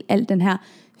på alt den her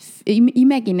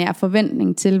imaginære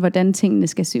forventning til, hvordan tingene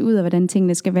skal se ud, og hvordan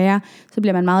tingene skal være, så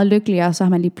bliver man meget lykkeligere, og så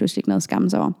har man lige pludselig ikke noget at skamme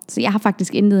sig over. Så jeg har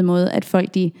faktisk intet imod, at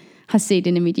folk de har set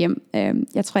inde i mit hjem.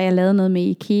 Jeg tror, jeg lavede noget med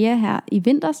IKEA her i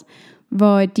vinters,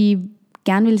 hvor de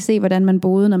gerne ville se, hvordan man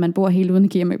boede, når man bor helt uden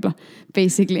IKEA-møbler,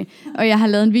 basically. Og jeg har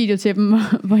lavet en video til dem,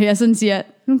 hvor jeg sådan siger,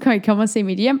 nu kan I komme og se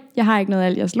mit hjem. Jeg har ikke noget af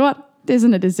alt jeres lort. Det er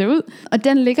sådan, at det ser ud. Og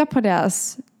den ligger på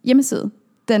deres hjemmeside.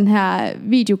 den her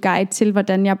videoguide til,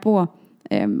 hvordan jeg bor.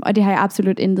 Og det har jeg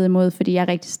absolut intet imod, fordi jeg er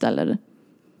rigtig stolt af det.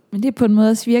 Men det er på en måde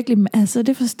også virkelig, altså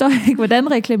det forstår jeg ikke,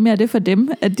 hvordan reklamerer det for dem,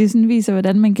 at de sådan viser,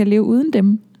 hvordan man kan leve uden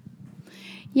dem?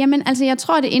 Jamen, altså jeg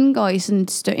tror, det indgår i sådan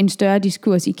en større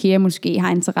diskurs, IKEA måske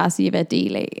har interesse i at være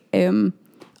del af.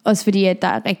 Også fordi, at der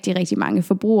er rigtig, rigtig mange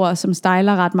forbrugere, som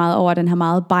stejler ret meget over den her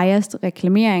meget biased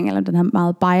reklamering, eller den her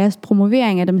meget biased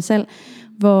promovering af dem selv,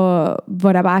 hvor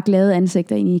der bare er glade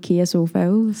ansigter inde i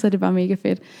IKEA-sofa. Så er det bare mega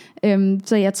fedt.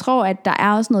 Så jeg tror, at der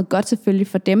er også noget godt selvfølgelig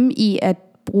for dem i at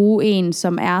bruge en,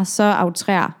 som er så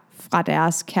outrær fra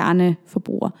deres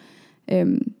kerneforbruger.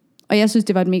 Og jeg synes,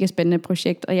 det var et mega spændende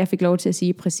projekt, og jeg fik lov til at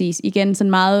sige præcis, igen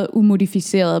sådan meget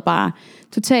umodificeret, bare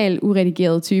totalt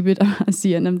uredigeret type, der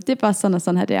siger, det er bare sådan og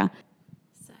sådan her der.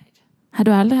 Har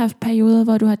du aldrig haft perioder,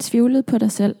 hvor du har tvivlet på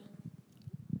dig selv?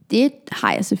 Det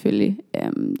har jeg selvfølgelig.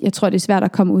 Jeg tror, det er svært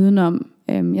at komme udenom.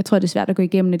 Jeg tror, det er svært at gå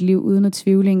igennem et liv uden at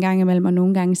tvivle en gang imellem, og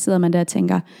nogle gange sidder man der og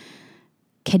tænker,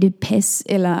 kan det passe,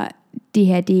 eller det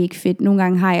her, det er ikke fedt. Nogle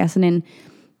gange har jeg sådan en,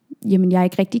 jamen jeg er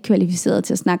ikke rigtig kvalificeret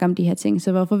til at snakke om de her ting,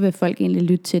 så hvorfor vil folk egentlig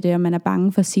lytte til det, og man er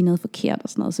bange for at sige noget forkert og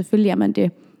sådan noget. Selvfølgelig er man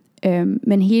det.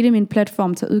 Men hele min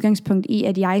platform tager udgangspunkt i,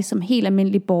 at jeg som helt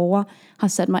almindelig borger har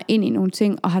sat mig ind i nogle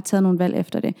ting, og har taget nogle valg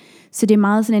efter det. Så det er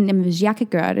meget sådan en, jamen hvis jeg kan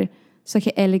gøre det, så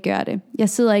kan alle gøre det. Jeg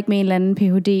sidder ikke med en eller anden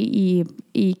Ph.D.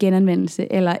 i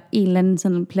genanvendelse, eller en eller anden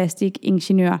sådan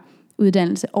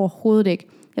plastikingeniøruddannelse. Overhovedet ikke.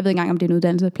 Jeg ved ikke engang, om det er en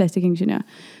uddannelse af plastikingeniør.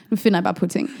 Nu finder jeg bare på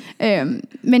ting.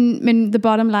 Men the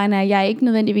bottom line er, at jeg er ikke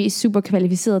nødvendigvis super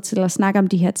kvalificeret til at snakke om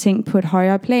de her ting på et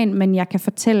højere plan, men jeg kan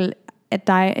fortælle, at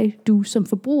du som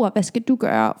forbruger, hvad skal du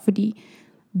gøre? Fordi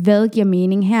hvad giver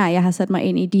mening her? Jeg har sat mig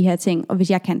ind i de her ting, og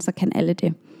hvis jeg kan, så kan alle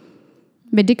det.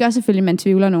 Men det gør selvfølgelig, at man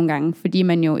tvivler nogle gange, fordi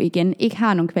man jo igen ikke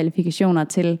har nogen kvalifikationer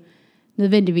til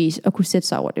nødvendigvis at kunne sætte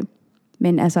sig over det.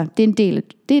 Men altså, det er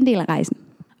en del af rejsen.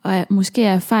 Og måske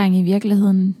er erfaring i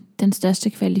virkeligheden den største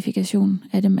kvalifikation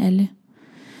af dem alle.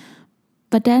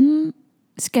 Hvordan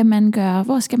skal man gøre?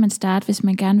 Hvor skal man starte, hvis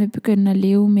man gerne vil begynde at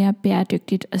leve mere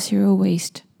bæredygtigt og zero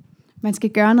waste? Man skal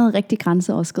gøre noget rigtig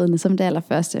grænseoverskridende som det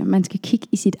allerførste. Man skal kigge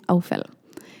i sit affald.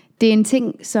 Det er en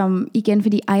ting, som igen,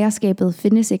 fordi ejerskabet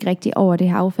findes ikke rigtig over det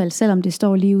her affald, selvom det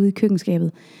står lige ude i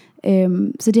køkkenskabet.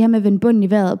 Så det her med at vende bunden i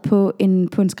vejret på en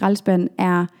skraldespand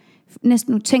er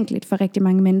næsten utænkeligt for rigtig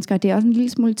mange mennesker. Det er også en lille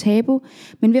smule tabu,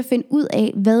 men ved at finde ud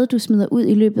af, hvad du smider ud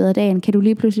i løbet af dagen, kan du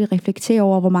lige pludselig reflektere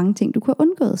over, hvor mange ting du kunne have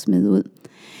undgået at smide ud.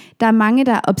 Der er mange,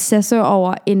 der obsesser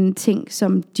over en ting,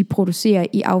 som de producerer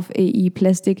i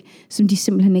plastik, som de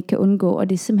simpelthen ikke kan undgå, og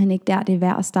det er simpelthen ikke der, det er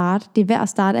værd at starte. Det er værd at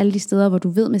starte alle de steder, hvor du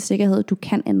ved med sikkerhed, at du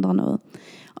kan ændre noget.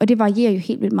 Og det varierer jo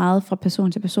helt vildt meget fra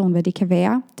person til person, hvad det kan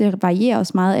være. Det varierer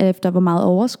også meget efter, hvor meget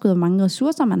overskud og hvor mange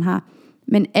ressourcer man har.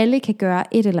 Men alle kan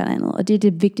gøre et eller andet, og det er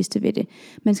det vigtigste ved det.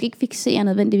 Man skal ikke fiksere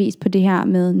nødvendigvis på det her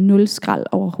med nul skrald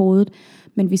overhovedet,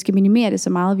 men vi skal minimere det så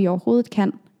meget, vi overhovedet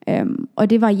kan. Og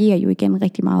det varierer jo igen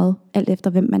rigtig meget, alt efter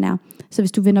hvem man er. Så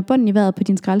hvis du vender bunden i vejret på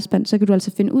din skraldespand, så kan du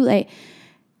altså finde ud af,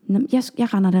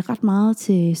 jeg render da ret meget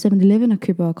til 7-Eleven og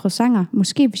køber croissanter.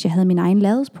 Måske hvis jeg havde min egen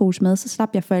ladespose med, så slap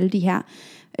jeg for alle de her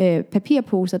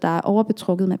papirposer, der er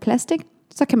overbetrukket med plastik.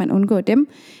 Så kan man undgå dem.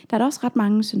 Der er der også ret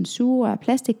mange sådan sure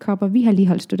plastikkopper. Vi har lige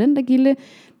holdt studentergilde.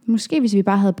 Måske hvis vi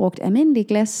bare havde brugt almindelige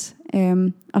glas,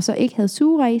 og så ikke havde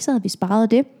sugerør i, så havde vi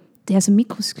sparet det. Det er altså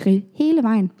mikroskridt hele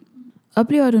vejen.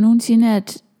 Oplever du nogensinde,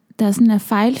 at der sådan er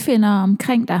fejlfindere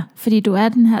omkring dig? Fordi du er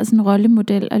den her sådan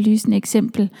rollemodel og lysende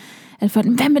eksempel. At for,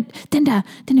 hvad med den der,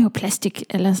 den er jo plastik,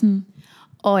 eller sådan.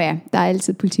 Ja, der er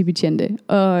altid politibetjente,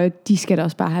 og de skal da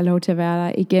også bare have lov til at være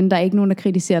der. Igen, der er ikke nogen, der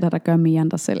kritiserer dig, der gør mere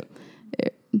end dig selv.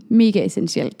 Mega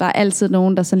essentielt. Der er altid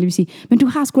nogen, der sådan lige vil sige, men du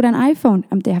har sgu da en iPhone.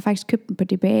 Jamen, det har faktisk købt den på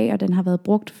DBA, og den har været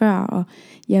brugt før, og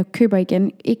jeg køber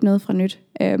igen ikke noget fra nyt.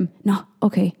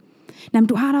 Okay. Nå, men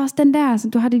du har da også den der, altså,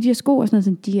 du har de her sko og sådan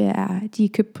noget, de er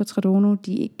købt på Tradono,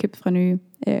 de er ikke købt fra nye.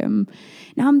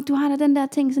 Men du har da den der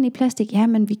ting sådan i plastik. Ja,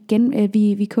 men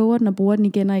vi koger den og bruger den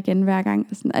igen og igen hver gang.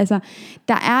 Og sådan. Altså,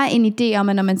 der er en idé om,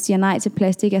 at når man siger nej til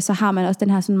plastik, så har man også den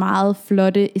her sådan meget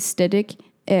flotte aesthetic.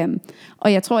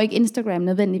 Og jeg tror ikke Instagram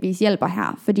nødvendigvis hjælper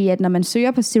her, fordi at når man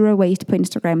søger på zero waste på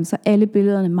Instagram, så er alle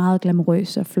billederne meget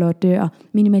glamourøse og flotte og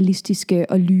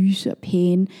minimalistiske og lyse og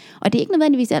pæne. Og det er ikke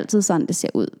nødvendigvis altid sådan, det ser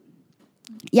ud.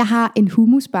 Jeg har en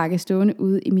humusbakke stående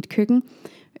ude i mit køkken,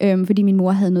 fordi min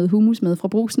mor havde noget humus med fra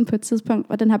Brugsen på et tidspunkt,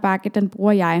 og den her bakke, den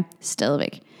bruger jeg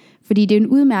stadigvæk. Fordi det er en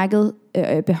udmærket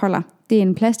beholder. Det er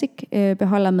en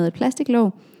plastikbeholder med et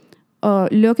plastiklåg, og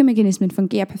lukkemekanismen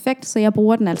fungerer perfekt, så jeg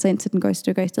bruger den altså indtil den går i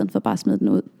stykker, i stedet for bare at smide den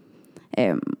ud.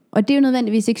 Og det er jo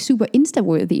nødvendigvis ikke super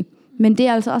insta-worthy, men det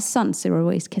er altså også sådan, zero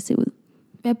waste kan se ud.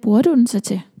 Hvad bruger du den så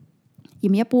til?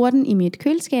 Jamen, jeg bruger den i mit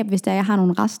køleskab, hvis jeg har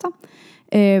nogle rester.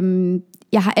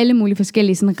 Jeg har alle mulige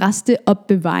forskellige sådan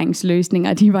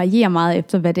resteopbevaringsløsninger. De varierer meget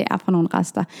efter, hvad det er for nogle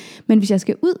rester. Men hvis jeg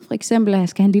skal ud, for eksempel, og jeg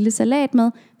skal have en lille salat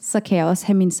med, så kan jeg også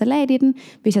have min salat i den.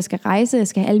 Hvis jeg skal rejse, jeg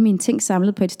skal have alle mine ting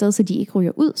samlet på et sted, så de ikke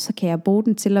ryger ud, så kan jeg bruge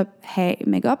den til at have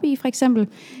makeup i, for eksempel.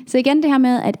 Så igen det her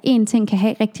med, at én ting kan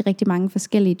have rigtig, rigtig mange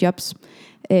forskellige jobs.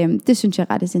 Det synes jeg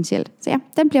er ret essentielt. Så ja,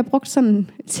 den bliver brugt sådan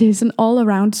til sådan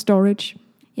all-around storage.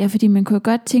 Ja, fordi man kunne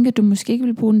godt tænke, at du måske ikke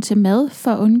vil bruge den til mad,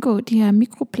 for at undgå de her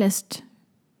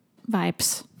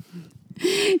mikroplast-vibes.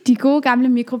 De gode gamle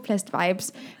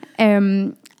mikroplast-vibes.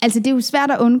 Altså, det er jo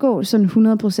svært at undgå sådan 100%.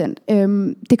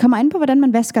 Det kommer an på, hvordan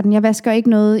man vasker den. Jeg vasker ikke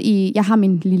noget i... Jeg har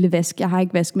min lille vask. Jeg har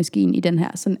ikke vaskemaskine i den her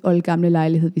sådan oldgamle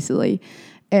lejlighed, vi sidder i.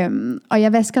 Og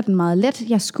jeg vasker den meget let.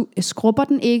 Jeg skrubber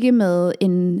den ikke med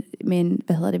en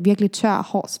virkelig tør,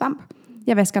 hård svamp.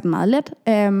 Jeg vasker den meget let,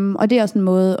 og det er også en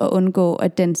måde at undgå,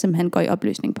 at den simpelthen går i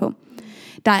opløsning på.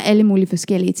 Der er alle mulige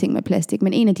forskellige ting med plastik,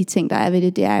 men en af de ting, der er ved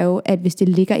det, det er jo, at hvis det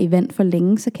ligger i vand for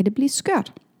længe, så kan det blive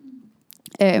skørt.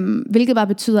 Hvilket bare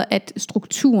betyder, at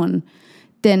strukturen,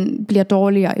 den bliver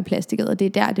dårligere i plastikket, og det er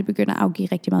der, det begynder at afgive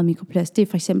rigtig meget mikroplast. Det er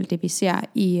for eksempel det, vi ser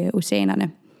i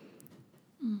oceanerne.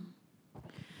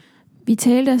 Vi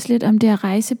talte også lidt om det at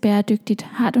rejse bæredygtigt.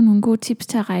 Har du nogle gode tips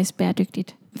til at rejse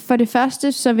bæredygtigt? For det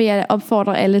første, så vil jeg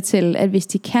opfordre alle til, at hvis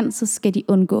de kan, så skal de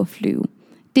undgå at flyve.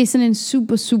 Det er sådan en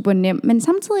super, super nem, men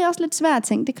samtidig også lidt svær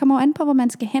ting. Det kommer jo an på, hvor man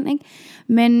skal hen, ikke?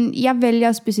 Men jeg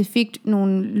vælger specifikt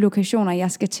nogle lokationer,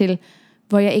 jeg skal til,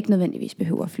 hvor jeg ikke nødvendigvis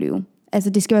behøver at flyve. Altså,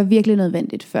 det skal være virkelig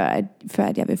nødvendigt, før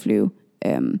at jeg vil flyve.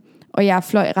 Og jeg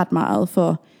fløj ret meget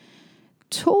for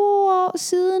 2 år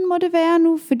siden, må det være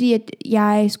nu, fordi at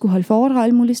jeg skulle holde foredrag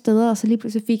alle mulige steder, og så lige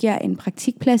pludselig fik jeg en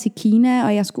praktikplads i Kina,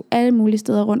 og jeg skulle alle mulige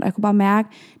steder rundt, og jeg kunne bare mærke,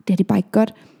 det er det bare ikke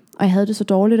godt, og jeg havde det så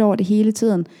dårligt over det hele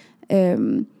tiden.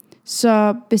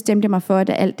 Så bestemte jeg mig for, at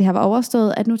alt det her var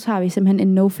overstået, at nu tager vi simpelthen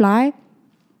en no-fly,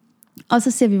 og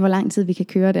så ser vi, hvor lang tid vi kan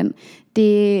køre den.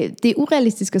 Det er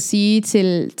urealistisk at sige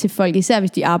til folk, især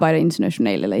hvis de arbejder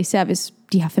internationalt, eller især hvis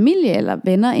de har familie eller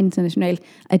venner internationalt,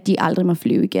 at de aldrig må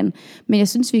flyve igen. Men jeg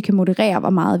synes, vi kan moderere, hvor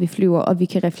meget vi flyver, og vi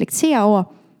kan reflektere over,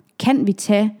 kan vi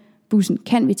tage bussen,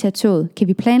 kan vi tage toget, kan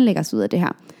vi planlægge os ud af det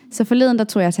her. Så forleden, der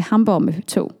tog jeg til Hamburg med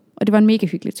tog, og det var en mega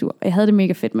hyggelig tur, og jeg havde det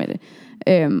mega fedt med det.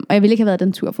 Og jeg ville ikke have været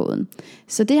den tur foruden.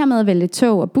 Så det her med at vælge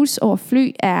tog og bus over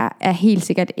fly, er helt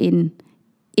sikkert en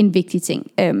vigtig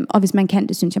ting. Og hvis man kan,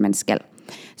 det synes jeg, man skal.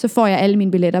 Så får jeg alle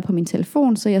mine billetter på min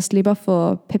telefon, så jeg slipper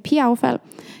for papiraffald.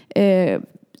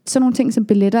 Sådan nogle ting som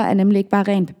billetter er nemlig ikke bare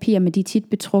ren papir, men de er tit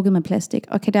betrukket med plastik,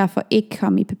 og kan derfor ikke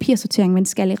komme i papirsortering, men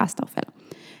skal i restaffald.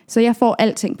 Så jeg får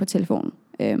alting på telefonen,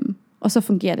 og så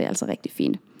fungerer det altså rigtig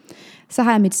fint. Så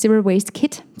har jeg mit Zero Waste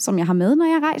Kit, som jeg har med, når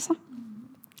jeg rejser.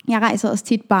 Jeg rejser også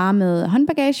tit bare med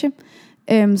håndbagage,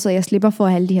 så jeg slipper for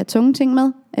at have alle de her tunge ting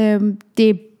med. Det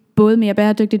er både mere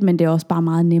bæredygtigt, men det er også bare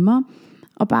meget nemmere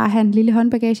at bare have en lille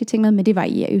håndbagage ting med, men det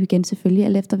varierer jo igen selvfølgelig,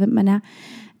 alt efter hvem man er.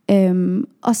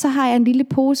 Og så har jeg en lille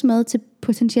pose med til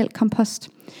potentiel kompost,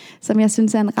 som jeg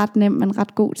synes er en ret nem, men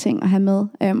ret god ting at have med,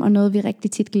 og noget vi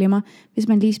rigtig tit glemmer. Hvis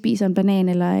man lige spiser en banan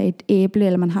eller et æble,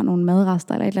 eller man har nogle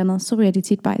madrester eller et eller andet, så ryger de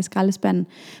tit bare i skraldespanden.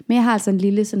 Men jeg har altså en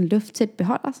lille sådan lufttæt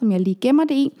beholder, som jeg lige gemmer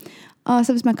det i, og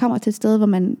så hvis man kommer til et sted, hvor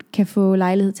man kan få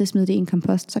lejlighed til at smide det i en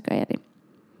kompost, så gør jeg det.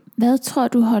 Hvad tror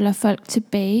du holder folk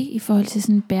tilbage i forhold til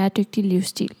sådan en bæredygtig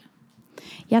livsstil?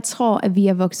 Jeg tror, at vi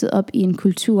er vokset op i en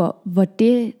kultur, hvor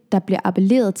det, der bliver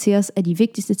appelleret til os, er de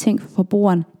vigtigste ting for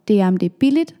forbrugeren. Det er, om det er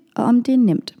billigt, og om det er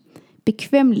nemt.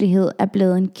 Bekvemmelighed er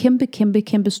blevet en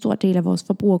kæmpe stor del af vores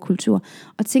forbrugerkultur.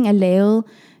 Og ting er lavet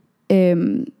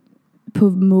på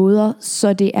måder,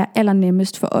 så det er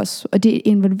allernemmest for os. Og det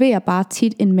involverer bare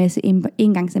tit en masse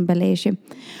engangsemballage.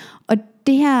 Og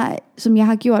det her, som jeg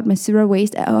har gjort med Zero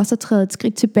Waste, er også at træde et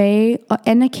skridt tilbage og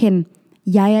anerkende,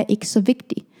 at jeg er ikke så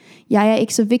vigtig. Jeg er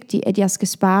ikke så vigtig, at jeg skal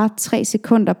spare 3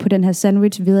 sekunder på den her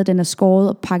sandwich, ved at den er skåret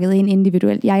og pakket ind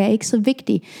individuelt. Jeg er ikke så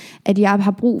vigtig, at jeg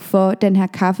har brug for den her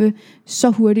kaffe så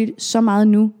hurtigt, så meget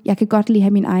nu. Jeg kan godt lige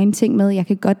have mine egne ting med. Jeg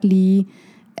kan godt lige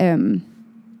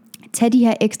tage de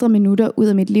her ekstra minutter ud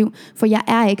af mit liv, for jeg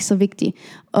er ikke så vigtig.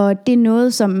 Og det er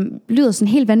noget, som lyder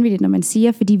sådan helt vanvittigt, når man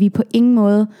siger, fordi vi er på ingen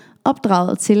måde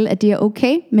opdraget til, at det er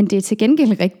okay, men det er til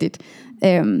gengæld rigtigt.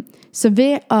 Så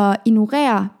ved at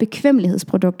ignorere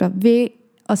bekvemmelighedsprodukter, ved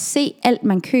at se alt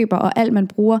man køber og alt man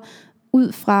bruger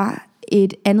ud fra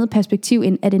et andet perspektiv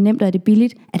end er det nemt og er det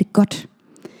billigt, er det godt.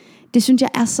 Det synes jeg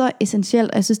er så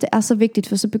essentielt, og jeg synes det er så vigtigt,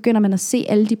 for så begynder man at se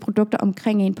alle de produkter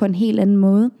omkring en på en helt anden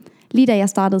måde. Lige da jeg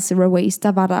startede Zero Waste,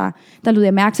 der lod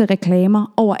jeg mærke til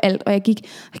reklamer overalt, og jeg kan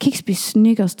ikke spise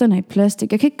Snickers, den er i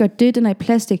plastik, jeg kan ikke gøre det, den er i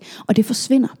plastik, og det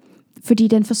forsvinder. Fordi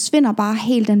den forsvinder bare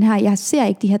helt, den her, jeg ser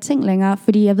ikke de her ting længere,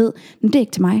 fordi jeg ved, det er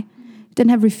ikke til mig. Den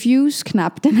her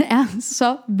refuse-knap, den er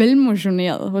så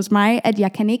velmotioneret hos mig, at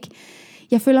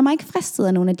jeg føler mig ikke fristet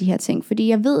af nogle af de her ting, fordi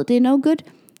jeg ved, det er no good.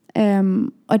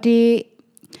 Og det er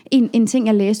en ting,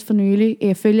 jeg læste for nylig.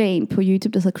 Jeg følger en på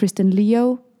YouTube, der hedder Kristen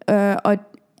Leo, og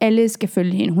alle skal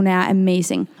følge hende. Hun er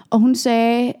amazing. Og hun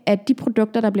sagde, at de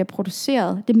produkter, der bliver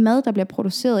produceret, det mad, der bliver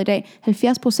produceret i dag,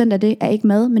 70% af det er ikke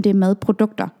mad, men det er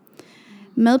madprodukter.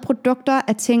 Madprodukter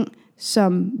er ting,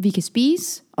 som vi kan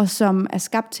spise, og som er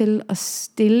skabt til at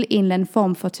stille en eller anden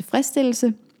form for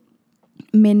tilfredsstillelse,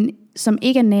 men som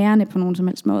ikke er nærende på nogen som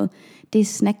helst måde. Det er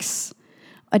snacks.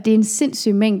 Og det er en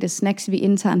sindssyg mængde snacks, vi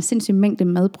indtager, en sindssyg mængde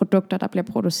madprodukter, der bliver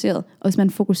produceret. Og hvis man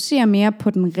fokuserer mere på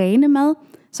den rene mad,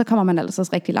 så kommer man altså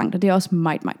også rigtig langt, og det er også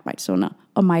meget, meget, meget sundere,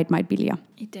 og meget, meget billigere.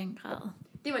 I den grad.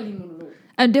 Det var lige monolog.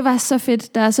 Og det var så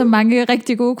fedt. Der er så mange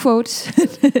rigtig gode quotes.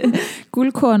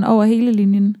 Guldkorn over hele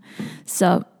linjen.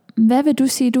 Så hvad vil du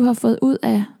sige, du har fået ud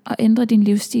af at ændre din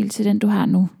livsstil til den, du har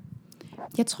nu?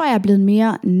 Jeg tror, jeg er blevet en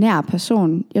mere nær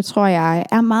person. Jeg tror, jeg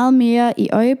er meget mere i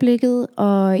øjeblikket,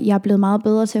 og jeg er blevet meget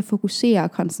bedre til at fokusere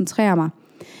og koncentrere mig.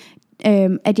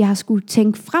 At jeg har skulle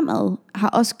tænke fremad, har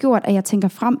også gjort, at jeg tænker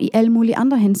frem i alle mulige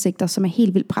andre hensigter, som er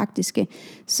helt vildt praktiske.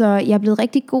 Så jeg er blevet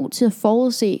rigtig god til at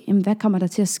forudse, hvad kommer der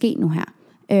til at ske nu her.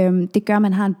 Det gør, at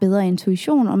man har en bedre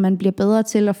intuition, og man bliver bedre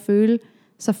til at føle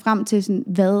sig frem til, sådan,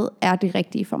 hvad er det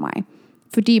rigtige for mig.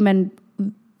 Fordi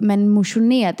man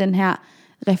motionerer den her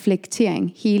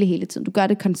reflektering hele tiden. Du gør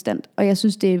det konstant, og jeg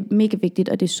synes, det er mega vigtigt,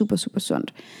 og det er super, super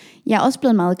sundt. Jeg er også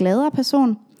blevet en meget gladere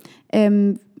person.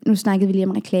 Nu snakkede vi lige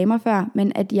om reklamer før,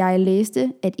 men at jeg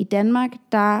læste, at i Danmark,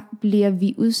 der bliver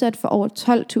vi udsat for over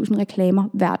 12.000 reklamer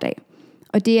hver dag.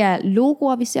 Og det er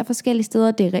logoer, vi ser forskellige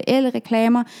steder, det er reelle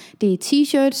reklamer, det er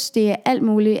t-shirts, det er alt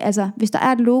muligt. Altså, hvis der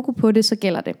er et logo på det, så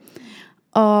gælder det.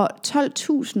 Og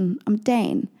 12.000 om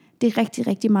dagen, det er rigtig,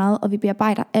 rigtig meget, og vi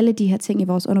bearbejder alle de her ting i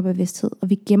vores underbevidsthed, og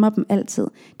vi gemmer dem altid.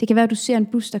 Det kan være, at du ser en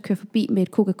bus, der kører forbi med et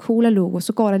Coca-Cola-logo,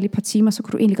 så går der lige et par timer, så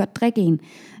kan du egentlig godt drikke en.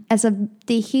 Altså,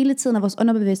 det er hele tiden, at vores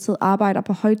underbevidsthed arbejder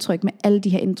på højtryk med alle de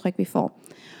her indtryk, vi får.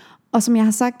 Og som jeg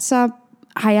har sagt, så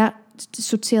har jeg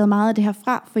sorteret meget af det her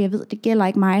fra, for jeg ved, det gælder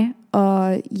ikke mig,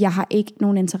 og jeg har ikke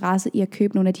nogen interesse i at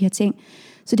købe nogle af de her ting.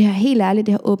 Så det har helt ærligt,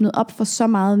 det har åbnet op for så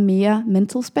meget mere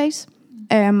mental space,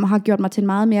 har gjort mig til en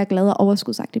meget mere glad og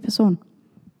overskudsagtig person.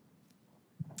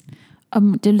 Og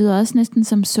det lyder også næsten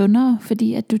som sundere,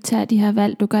 fordi at du tager de her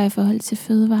valg, du gør i forhold til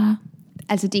fødevarer.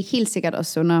 Altså det er helt sikkert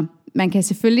også sundere. Man kan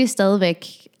selvfølgelig stadigvæk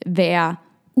være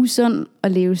usund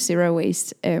og leve zero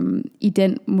waste i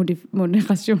den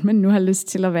moderation, man nu har lyst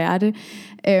til at være det.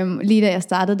 Lige da jeg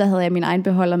startede, der havde jeg min egen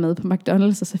beholder med på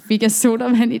McDonald's, og så fik jeg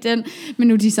sodavand i den, men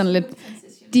nu er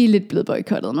de er lidt blevet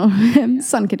boykottet nu.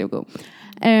 Sådan kan det jo gå.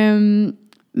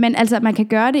 Men altså, man kan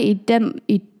gøre det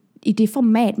i det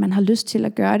format, man har lyst til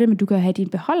at gøre det, men du kan have din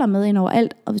beholder med ind over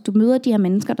alt, og hvis du møder de her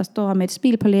mennesker, der står med et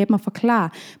smil på læben og forklarer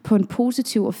på en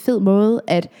positiv og fed måde,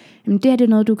 at det her det er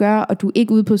noget, du gør, og du er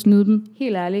ikke ude på at snyde dem.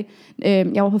 Helt ærligt.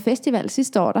 Jeg var på festival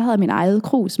sidste år, der havde jeg min eget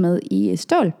krus med i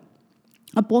stål,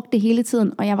 og brugte det hele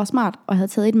tiden, og jeg var smart, og havde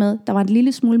taget et med, der var en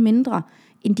lille smule mindre,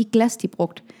 end de glas, de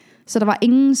brugte. Så der var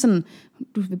ingen sådan,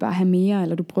 du vil bare have mere,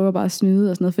 eller du prøver bare at snyde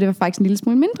og sådan noget, for det var faktisk en lille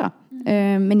smule mindre.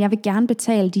 Men jeg vil gerne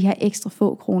betale de her ekstra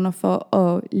få kroner for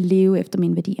at leve efter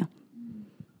mine værdier.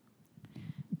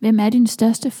 Hvem er dine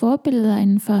største forbilleder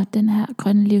inden for den her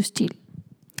grønne livsstil?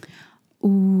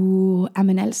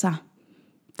 Men altså,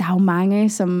 der er jo mange,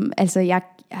 som, altså jeg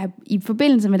i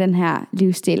forbindelse med den her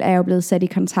livsstil, er jeg jo blevet sat i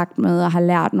kontakt med, og har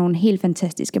lært nogle helt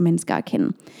fantastiske mennesker at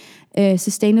kende.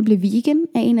 Sustainable Vegan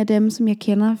er en af dem, som jeg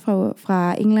kender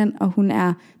fra England, og hun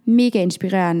er mega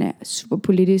inspirerende, super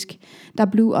politisk. Der er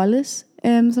Blue Olives,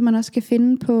 som man også kan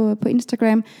finde på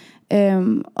Instagram,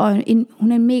 og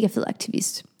hun er en mega fed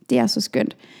aktivist. Det er så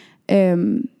skønt.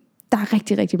 Der er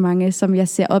rigtig, rigtig mange, som jeg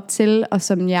ser op til, og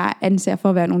som jeg anser for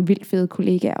at være nogle vildt fede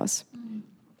kollegaer også.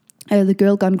 The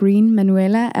Girl Gone Green,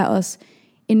 Manuela, er også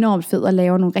enormt fed at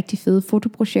lave nogle rigtig fede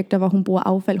fotoprojekter, hvor hun bruger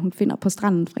affald, hun finder på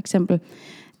stranden for eksempel.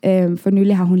 For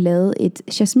nylig har hun lavet et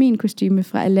jasmin-kostyme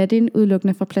fra Aladdin,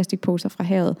 udelukkende fra plastikposer fra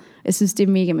havet. Jeg synes, det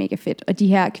er mega, mega fedt. Og de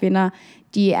her kvinder,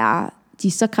 de er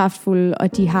så kraftfulde,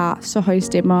 og de har så høje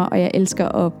stemmer, og jeg elsker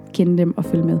at kende dem og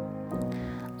følge med.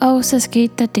 Og så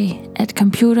skete der det, at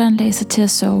computeren lagde sig til at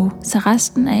sove, så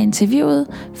resten af interviewet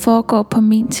foregår på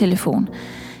min telefon.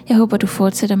 Jeg håber, du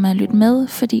fortsætter med at lytte med,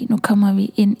 fordi nu kommer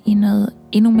vi ind i noget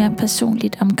endnu mere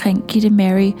personligt omkring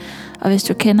Gittemary. Og hvis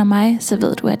du kender mig, så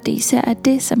ved du, at det især er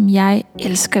det, som jeg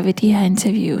elsker ved de her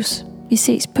interviews. Vi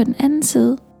ses på den anden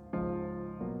side.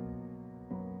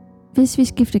 Hvis vi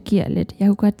skifter gear lidt, jeg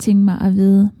kunne godt tænke mig at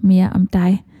vide mere om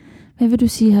dig. Hvad vil du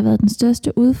sige har været den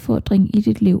største udfordring i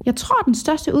dit liv? Jeg tror, den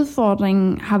største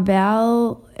udfordring har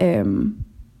været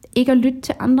ikke at lytte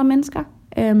til andre mennesker.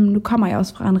 Nu kommer jeg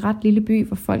også fra en ret lille by,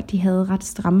 hvor folk de havde ret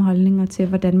stramme holdninger til,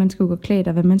 hvordan man skulle gå klædt,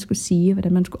 og hvad man skulle sige,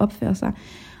 hvordan man skulle opføre sig.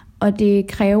 Og det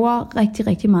kræver rigtig,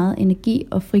 rigtig meget energi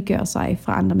at frigøre sig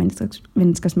fra andre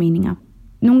menneskers meninger.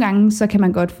 Nogle gange så kan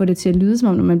man godt få det til at lyde, som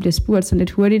om når man bliver spurgt sådan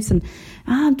lidt hurtigt, sådan,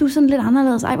 du er sådan lidt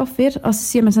anderledes, ej hvor fedt, og så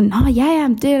siger man sådan, ja,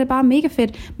 det er bare mega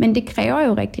fedt, men det kræver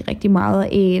jo rigtig, rigtig meget af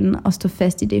en at stå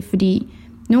fast i det, fordi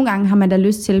nogle gange har man da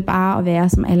lyst til bare at være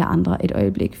som alle andre et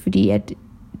øjeblik, fordi at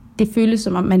det føles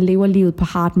som om man lever livet på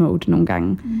hard mode nogle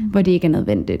gange, hvor det ikke er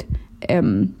nødvendigt.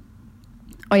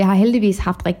 Og jeg har heldigvis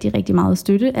haft rigtig, rigtig meget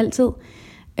støtte altid,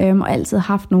 og altid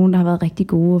haft nogen, der har været rigtig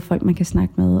gode, folk man kan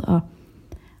snakke med, og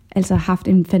altså haft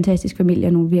en fantastisk familie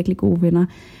og nogle virkelig gode venner.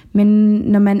 Men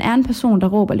når man er en person, der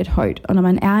råber lidt højt, og når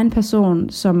man er en person,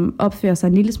 som opfører sig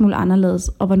en lille smule anderledes,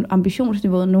 og hvor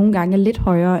ambitionsniveauet nogle gange er lidt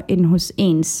højere end hos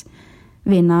ens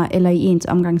venner eller i ens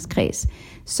omgangskreds,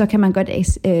 så kan man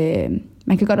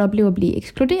godt opleve at blive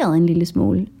ekskluderet en lille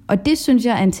smule. Og det synes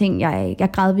jeg er en ting, jeg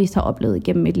gradvist har oplevet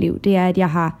igennem mit liv. Det er, at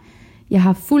jeg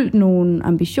har fulgt nogle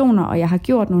ambitioner, og jeg har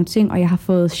gjort nogle ting, og jeg har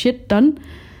fået shit done,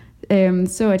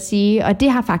 så at sige. Og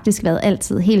det har faktisk været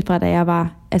altid, helt fra da jeg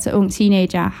var ung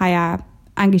teenager, har jeg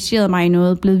engageret mig i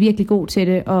noget, blevet virkelig god til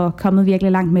det, og kommet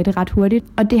virkelig langt med det ret hurtigt.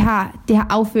 Og det har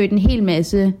affødt en hel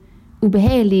masse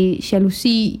ubehagelig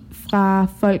jalousi fra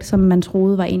folk, som man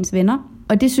troede var ens venner.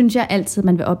 Og det synes jeg altid,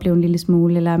 man vil opleve en lille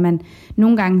smule. Eller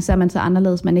nogle gange så er man så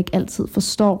anderledes, man ikke altid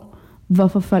forstår,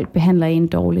 hvorfor folk behandler en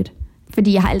dårligt.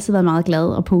 Fordi jeg har altid været meget glad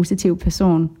og positiv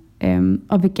person,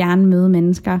 og vil gerne møde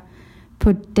mennesker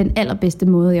på den allerbedste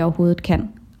måde, jeg overhovedet kan.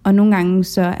 Og nogle gange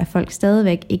så er folk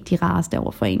stadigvæk ikke de rareste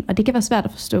over for en. Og det kan være svært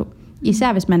at forstå,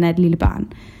 især hvis man er et lille barn.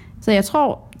 Så jeg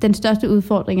tror, den største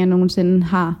udfordring, jeg nogensinde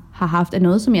har haft, er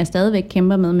noget, som jeg stadigvæk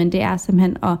kæmper med, men det er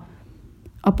simpelthen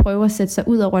at prøve at sætte sig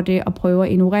ud over det, og prøve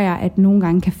at ignorere, at nogle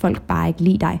gange kan folk bare ikke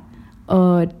lide dig.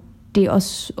 Og det er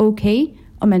også okay,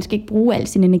 og man skal ikke bruge al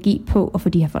sin energi på at få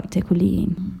de her folk til at kunne lide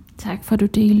en. Tak for, du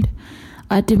delte.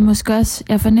 Og det måske også,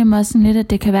 jeg fornemmer også sådan lidt, at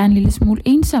det kan være en lille smule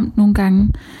ensomt nogle gange.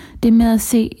 Det med at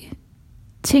se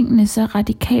tingene så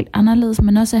radikalt anderledes,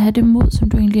 men også at have det mod, som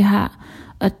du egentlig har,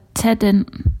 og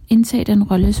indtage den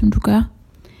rolle, som du gør.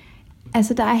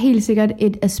 Altså, der er helt sikkert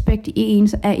et aspekt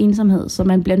af ensomhed, som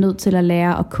man bliver nødt til at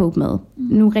lære at cope med.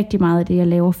 Nu rigtig meget af det, jeg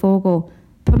laver, foregår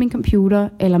på min computer,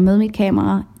 eller med mit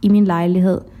kamera, i min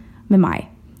lejlighed, med mig.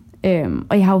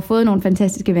 Og jeg har jo fået nogle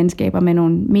fantastiske venskaber med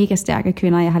nogle mega stærke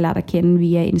kvinder, jeg har lært at kende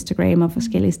via Instagram og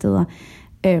forskellige steder.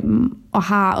 Og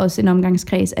har også en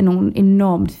omgangskreds af nogle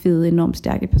enormt fede, enormt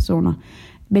stærke personer.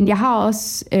 Men jeg har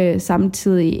også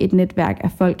samtidig et netværk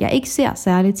af folk, jeg ikke ser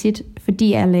særligt tit,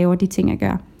 fordi jeg laver de ting, jeg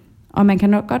gør. Og man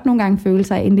kan godt nogle gange føle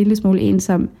sig en lille smule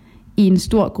ensom i en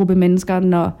stor gruppe mennesker,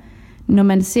 når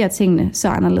man ser tingene så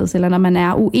anderledes, eller når man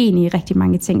er uenig i rigtig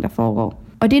mange ting, der foregår.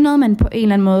 Og det er noget, man på en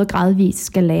eller anden måde gradvist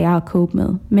skal lære at cope med.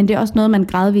 Men det er også noget, man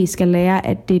gradvist skal lære,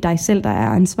 at det er dig selv, der er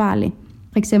ansvarlig.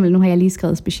 For eksempel, nu har jeg lige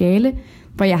skrevet speciale,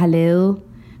 hvor jeg har lavet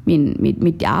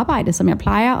mit arbejde, som jeg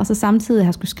plejer, og så samtidig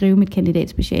har skulle skrive mit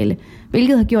kandidatspeciale,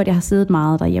 hvilket har gjort, at jeg har siddet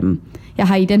meget derhjemme. Jeg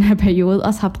har i den her periode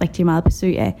også haft rigtig meget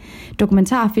besøg af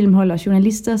dokumentarfilmhold og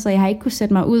journalister, så jeg har ikke kunne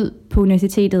sætte mig ud på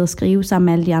universitetet og skrive sammen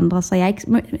med alle de andre, så jeg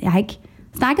har ikke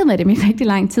snakket med dem i rigtig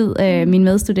lang tid, mine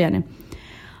medstuderende.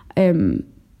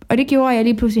 Og det gjorde, at jeg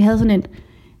lige pludselig havde sådan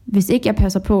hvis ikke jeg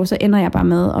passer på, så ender jeg bare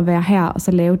med at være her, og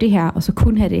så lave det her, og så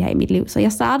kun have det her i mit liv. Så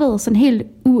jeg startede sådan helt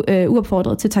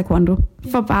uopfordret til taekwondo,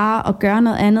 for bare at gøre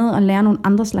noget andet, og lære nogle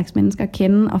andre slags mennesker at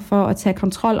kende, og for at tage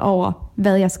kontrol over,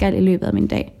 hvad jeg skal i løbet af min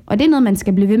dag. Og det er noget, man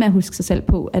skal blive ved med at huske sig selv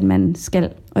på, at man skal,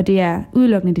 og det er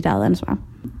udelukkende dit eget ansvar.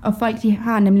 Og folk, de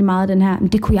har nemlig meget den her, men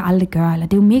det kunne jeg aldrig gøre, eller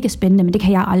det er jo mega spændende, men det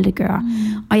kan jeg aldrig gøre.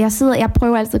 Og jeg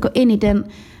prøver altid at gå ind i den,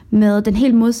 med den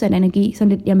helt modsatte energi, sådan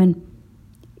lidt, jamen,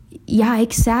 jeg er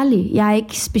ikke særlig, jeg er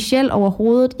ikke speciel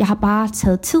overhovedet, jeg har bare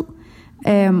taget tid,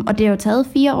 og det har jo taget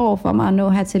 4 år for mig at nå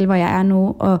hertil, hvor jeg er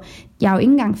nu, og jeg er jo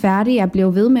ikke engang færdig, jeg bliver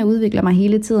ved med at udvikle mig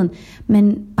hele tiden,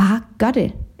 men bare gør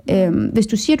det. Hvis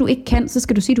du siger, du ikke kan, så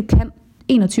skal du sige, du kan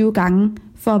 21 gange,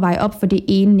 for at veje op for det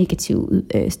ene negative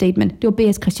statement. Det var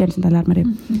B.S. Christiansen, der lærte mig det.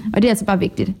 Og det er altså bare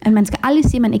vigtigt, at man skal aldrig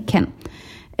sige, at man ikke kan.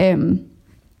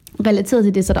 Relateret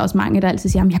til det, så er der også mange, der altid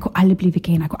siger, at jeg kunne aldrig blive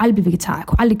veganer, jeg kunne aldrig blive vegetar, jeg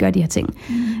kunne aldrig gøre de her ting.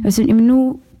 Jeg synes, jamen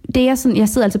nu det er sådan, jeg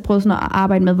sidder altid og prøver sådan at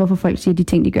arbejde med, hvorfor folk siger de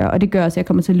ting, de gør, og det gør også, at jeg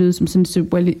kommer til at lyde som sådan et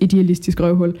super idealistisk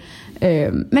røvhul.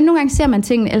 Men nogle gange ser man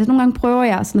tingene, altså nogle gange prøver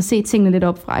jeg sådan at se tingene lidt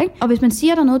op fra, ikke? Og hvis man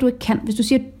siger, der er noget, du ikke kan, hvis du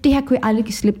siger, det her kunne jeg aldrig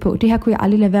give slip på, det her kunne jeg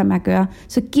aldrig lade være med at gøre,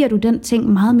 så giver du den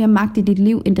ting meget mere magt i dit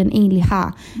liv, end den egentlig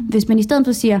har. Hvis man i stedet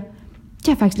for siger, det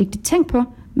har jeg faktisk ikke tænkt på,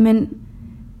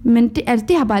 men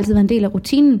det har bare altid været en del af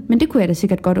rutinen, men det kunne jeg da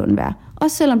sikkert godt undvære.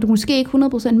 Også selvom du måske ikke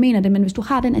 100% mener det, men hvis du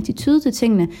har den attitude til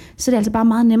tingene, så er det altså bare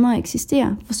meget nemmere at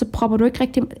eksistere. For så propper du ikke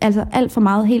rigtig, altså alt for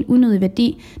meget helt unødig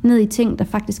værdi ned i ting, der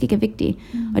faktisk ikke er vigtige.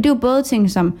 Og det er jo både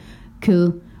ting som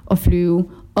kød og flyve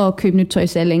og købe nyt tøj i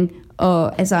salling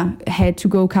og altså have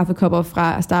to-go kaffekopper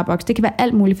fra Starbucks. Det kan være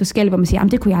alt muligt forskelligt, hvor man siger,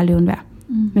 det kunne jeg aldrig undvære.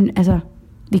 Men altså,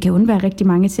 vi kan undvære rigtig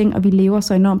mange ting, og vi lever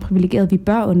så enormt privilegeret. Vi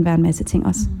bør undvære en masse ting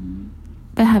også.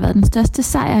 Hvad har været den største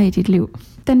sejr i dit liv?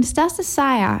 Den største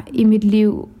sejr i mit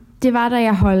liv, det var, da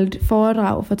jeg holdt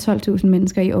foredrag for 12.000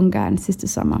 mennesker i Ungarn sidste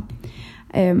sommer.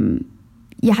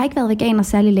 Jeg har ikke været veganer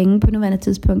særlig længe på nuværende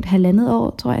tidspunkt. 1,5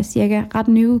 år, tror jeg cirka. Ret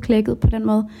nyklækket på den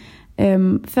måde.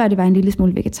 Før det var en lille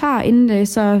smule vegetar. Inden det,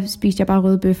 så spiste jeg bare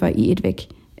røde bøffer i et væk.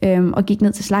 Og gik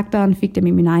ned til slagteren, fik dem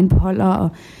i min egen beholder, og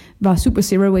var super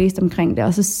zero waste omkring det.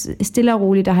 Og så stille og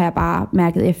roligt, der har jeg bare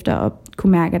mærket efter, og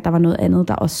kunne mærke, at der var noget andet,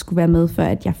 der også skulle være med, for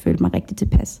at jeg følte mig rigtig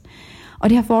tilpas. Og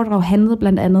det her foredrag handlede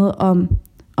blandt andet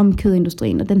om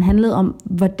kødindustrien, og den handlede om,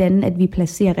 hvordan at vi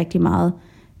placerer rigtig meget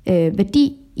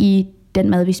værdi i den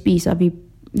mad, vi spiser.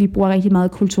 Vi bruger rigtig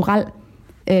meget kulturel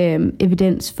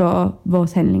evidens for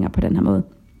vores handlinger på den her måde.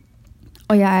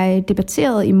 Og jeg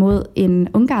debatterede imod en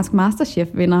ungarsk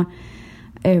masterchef-vinder,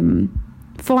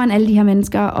 foran alle de her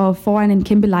mennesker, og foran en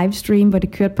kæmpe livestream, hvor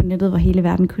det kørte på nettet, hvor hele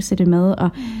verden kunne se det med, og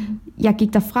jeg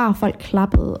gik derfra, og folk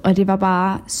klappede, og det var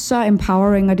bare så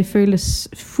empowering, og det føltes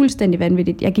fuldstændig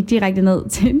vanvittigt. Jeg gik direkte ned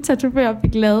til en tatovør og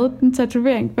fik lavet en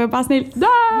tatovering, for jeg var bare sådan helt,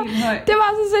 det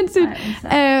var så sindssygt.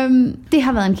 Det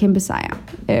har været en kæmpe sejr.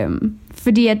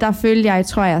 Fordi at der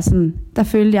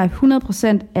følte jeg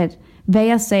 100%, at hvad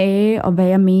jeg sagde, og hvad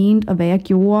jeg mente, og hvad jeg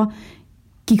gjorde,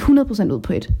 gik 100% ud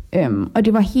på et. Og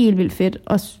det var helt vildt fedt.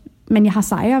 Men jeg har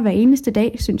sejre hver eneste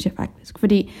dag, synes jeg faktisk.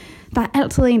 Fordi der er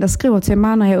altid en, der skriver til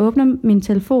mig, når jeg åbner min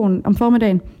telefon om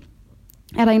formiddagen.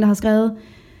 Er der en, der har skrevet,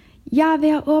 jeg er ved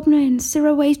at åbne en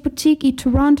zero waste butik i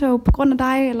Toronto på grund af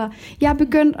dig, eller jeg er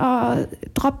begyndt at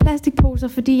droppe plastikposer,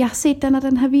 fordi jeg har set den og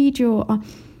den her video. Og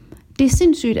det er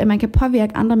sindssygt, at man kan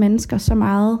påvirke andre mennesker så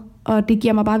meget, og det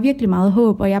giver mig bare virkelig meget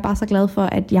håb, og jeg er bare så glad for,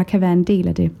 at jeg kan være en del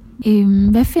af det.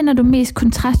 Hvad finder du mest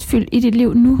kontrastfyldt i dit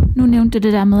liv nu? Nu nævnte du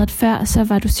det der med, at før så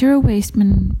var du zero waste,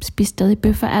 men spiste stadig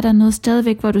bøffer. Er der noget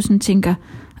stadigvæk, hvor du sådan tænker,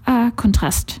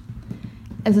 kontrast?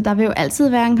 Altså der vil jo altid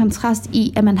være en kontrast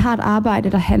i, at man har et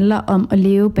arbejde, der handler om at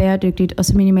leve bæredygtigt og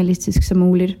så minimalistisk som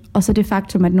muligt. Og så det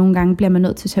faktum, at nogle gange bliver man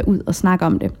nødt til at tage ud og snakke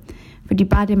om det. Fordi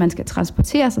bare det, man skal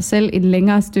transportere sig selv et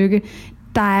længere stykke,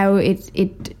 der er jo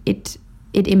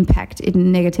et impact, et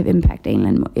negativ impact af en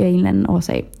eller anden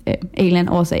årsag.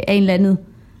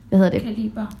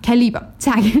 Kaliber,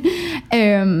 tak.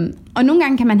 Og nogle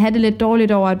gange kan man have det lidt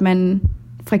dårligt over, at man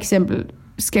for eksempel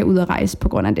skal ud og rejse på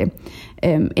grund af det.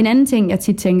 En anden ting, jeg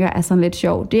tit tænker er sådan lidt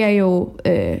sjov, det er jo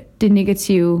det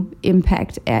negative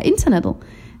impact af internettet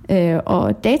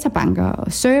og databanker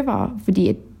og server,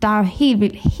 fordi der er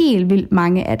helt vildt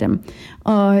mange af dem.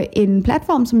 Og en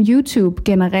platform som YouTube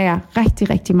genererer rigtig,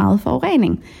 rigtig meget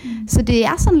forurening. Så det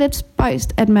er sådan lidt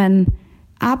spøjst, at man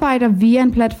arbejder via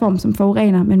en platform som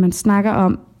forurener, men man snakker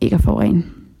om ikke at forurene.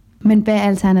 Men hvad er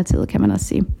alternativet, kan man også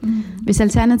sige. Hvis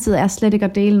alternativet er slet ikke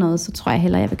at dele noget, så tror jeg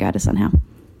hellere, jeg vil gøre det sådan her.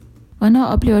 Hvornår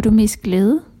oplever du mest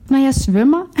glæde? Når jeg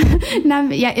svømmer.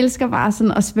 Jeg elsker bare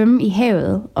sådan at svømme i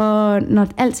havet. Og når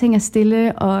alting er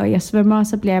stille, og jeg svømmer,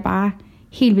 så bliver jeg bare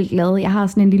helt vildt glad. Jeg har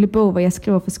sådan en lille bog, hvor jeg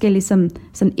skriver forskellige sådan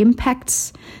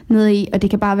impacts ned i, og det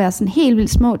kan bare være sådan helt vildt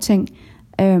små ting.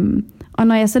 Og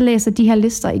når jeg så læser de her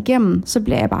lister igennem, så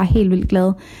bliver jeg bare helt vildt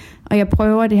glad. Og jeg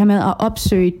prøver det her med at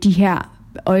opsøge de her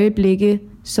øjeblikke,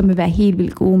 som vil være helt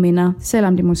vildt gode minder,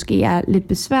 selvom det måske er lidt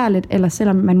besværligt, eller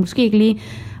selvom man måske ikke lige,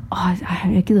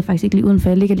 jeg gider faktisk ikke lige udenfor,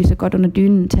 jeg ligger lige så godt under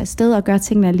dynen, tage afsted og gøre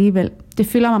tingene alligevel. Det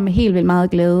fylder mig med helt vildt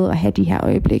meget glæde at have de her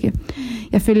øjeblikke.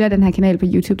 Jeg følger den her kanal på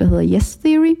YouTube, der hedder Yes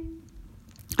Theory,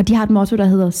 og de har et motto, der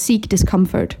hedder Seek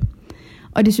Discomfort.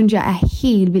 Og det synes jeg er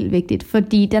helt vildt vigtigt,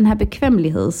 fordi den her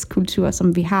bekvemmelighedskultur,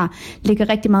 som vi har, ligger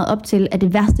rigtig meget op til, at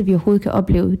det værste, vi overhovedet kan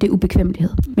opleve, det er ubekvemmelighed.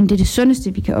 Men det er det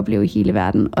sundeste, vi kan opleve i hele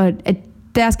verden, og at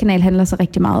deres kanal handler så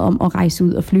rigtig meget om at rejse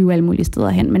ud og flyve alle mulige steder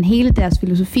hen. Men hele deres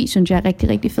filosofi, synes jeg er rigtig,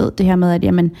 rigtig fed. Det her med, at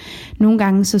jamen, nogle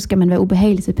gange så skal man være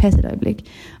ubehagelig til at passe et øjeblik.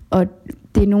 Og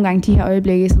det er nogle gange de her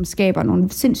øjeblikke, som skaber nogle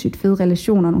sindssygt fede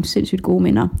relationer, nogle sindssygt gode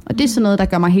minder. Og det er sådan noget, der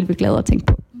gør mig helt vildt glad at tænke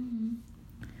på.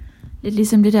 Lidt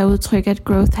ligesom det der udtryk, at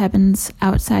growth happens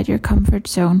outside your comfort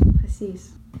zone. Præcis.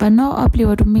 Hvornår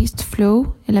oplever du mest flow,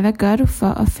 eller hvad gør du for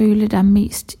at føle dig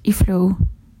mest i flow?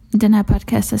 Den her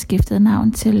podcast har skiftet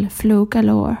navn til Flow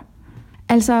Galore.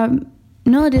 Altså,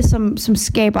 noget af det, som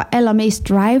skaber allermest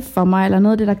drive for mig, eller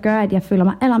noget af det, der gør, at jeg føler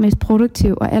mig allermest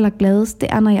produktiv og allergladest, det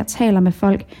er, når jeg taler med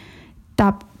folk,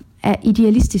 der er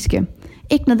idealistiske.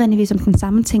 Ikke nødvendigvis om den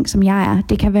samme ting, som jeg er.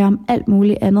 Det kan være om alt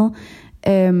muligt andet.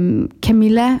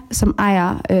 Camilla, som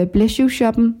ejer Bless You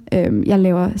shoppen, jeg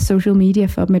laver social media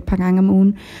for dem et par gange om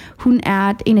ugen. Hun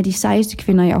er en af de sejeste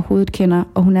kvinder, jeg overhovedet kender,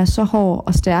 og hun er så hård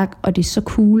og stærk, og det er så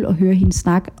cool at høre hende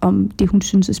snakke om det, hun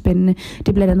synes er spændende. Det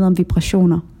er blandt andet om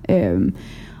vibrationer,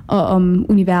 og om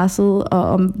universet, og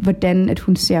om hvordan at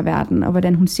hun ser verden, og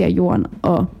hvordan hun ser jorden.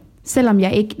 Og selvom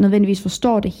jeg ikke nødvendigvis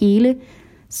forstår det hele,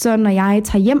 så når jeg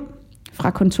tager hjem fra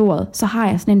kontoret, så har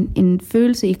jeg sådan en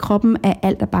følelse i kroppen af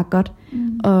alt er bare godt.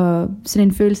 Og sådan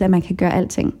en følelse af, at man kan gøre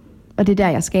alting. Og det er der,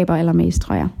 jeg skaber allermest,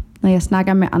 tror jeg. Når jeg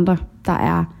snakker med andre, der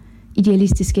er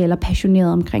idealistiske eller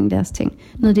passionerede omkring deres ting.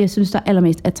 Noget af det, jeg synes, der er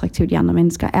allermest attraktivt i andre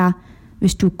mennesker, er,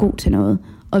 hvis du er god til noget.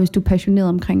 Og hvis du er passioneret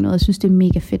omkring noget. Jeg synes, det er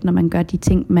mega fedt, når man gør de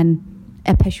ting, man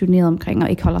er passioneret omkring, og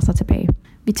ikke holder sig tilbage.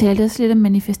 Vi talte også lidt om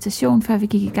manifestation, før vi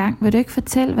gik i gang. Vil du ikke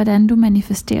fortælle, hvordan du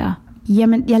manifesterer?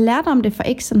 Jamen, jeg lærte om det for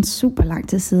ikke sådan super lang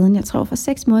tid siden. Jeg tror for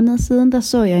 6 måneder siden, der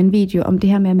så jeg en video om det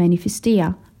her med at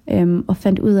manifestere. Og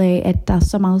fandt ud af, at der er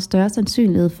så meget større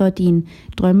sandsynlighed for, at dine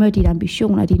drømme, dine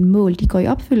ambitioner, dine mål, de går i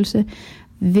opfyldelse,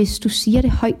 hvis du siger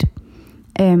det højt.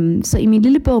 Så i min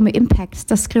lille bog med Impact,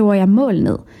 der skriver jeg mål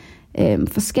ned.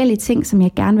 Forskellige ting, som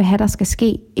jeg gerne vil have, der skal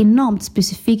ske. Enormt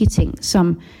specifikke ting,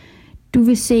 som du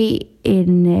vil se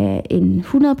en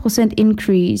 100%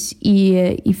 increase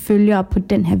i følgere på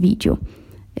den her video.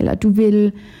 Eller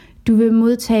du vil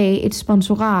modtage et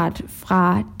sponsorat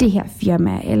fra det her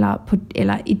firma,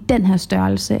 eller i den her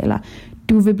størrelse, eller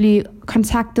du vil blive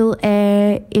kontaktet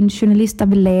af en journalist, der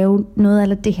vil lave noget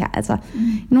eller det her. Altså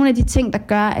nogle af de ting, der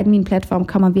gør, at min platform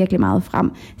kommer virkelig meget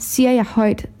frem. Siger jeg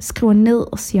højt, skriver ned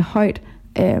og siger højt,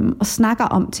 og snakker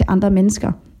om til andre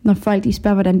mennesker. Når folk de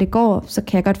spørger, hvordan det går, så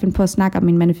kan jeg godt finde på at snakke om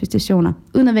mine manifestationer.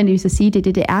 Uden nødvendigvis at sige,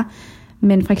 det er.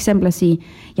 Men for eksempel at sige,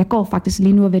 jeg går faktisk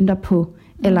lige nu og venter på.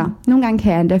 Eller nogle gange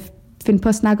kan jeg endda finde på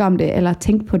at snakke om det, eller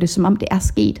tænke på det, som om det er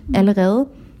sket allerede.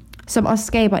 Som også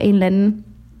skaber en eller anden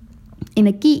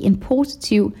energi, en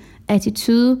positiv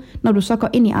attitude, når du så går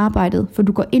ind i arbejdet. For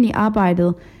du går ind i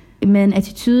arbejdet med en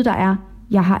attitude, der er,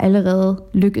 jeg har allerede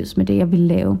lykkedes med det, jeg vil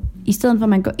lave. I stedet for at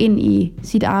man går ind i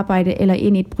sit arbejde, eller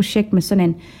ind i et projekt med sådan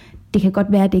en, det kan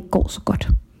godt være, at det ikke går så godt.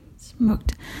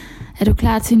 Smukt. Er du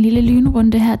klar til en lille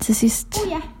lynrunde her til sidst?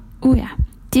 Ja.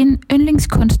 Din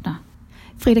yndlingskunstner?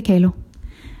 Frida Kahlo.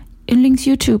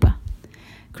 Yndlings-YouTuber?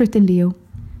 Kristen Leo.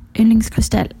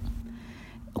 Yndlingskrystal?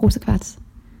 Rosa Kvarts.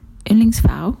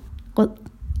 Yndlingsfarve? Rød.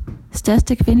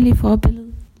 Største kvindelige forbillede?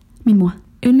 Min mor.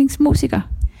 Yndlingsmusiker?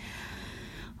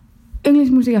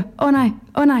 Yndlingsmusiker. Åh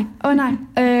nej.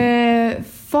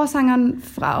 Forsangeren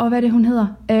fra, hvad er det hun hedder?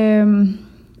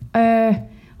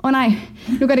 Nej,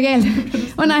 nu går det galt.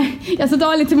 Nej, jeg er så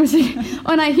dårlig til musik.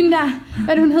 Nej, hende der,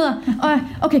 hvad er det hun hedder?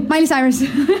 Okay, Miley Cyrus.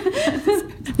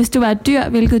 Hvis du var et dyr,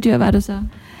 hvilket dyr var du så?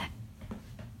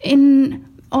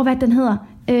 Hvad den hedder?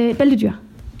 Bæltedyr.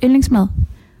 Yndlingsmad?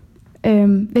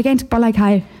 Vegansk boller i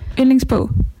kaj. Yndlingsbog?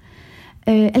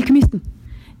 Alkemisten.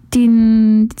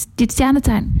 Dit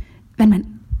stjernetegn? Vandmand.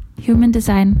 Human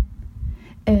design?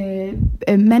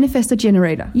 Manifestor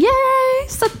generator. Yay,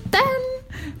 sådan!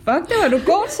 Fuck, det var du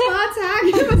god til.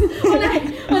 Tak.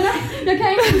 Nej, jeg kan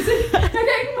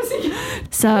ikke musik.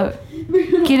 Så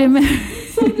Gittemary.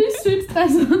 Så det er sygt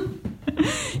stresset.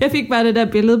 Jeg fik bare det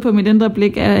der billede på mit indre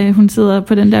blik, at hun sidder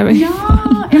på den der ring.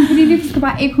 Jeg kan lige skal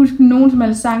bare ikke huske nogen som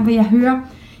helst sang, for jeg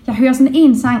hører sådan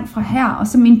en sang fra her, og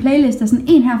så min playlist er sådan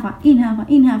en herfra.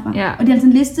 Ja. Og det er altså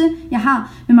en liste, jeg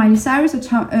har med Miley Cyrus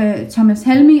og Thomas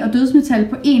Helmig og dødsmetal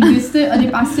på en liste, og det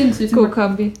er bare sindssygt. God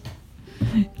kombi.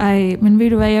 Ej, men ved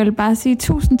du hvad, jeg vil bare sige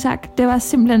tusind tak. Det var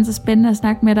simpelthen så spændende at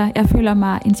snakke med dig. Jeg føler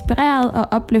mig inspireret og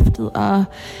opløftet og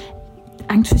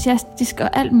entusiastisk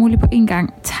og alt muligt på en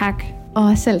gang. Tak.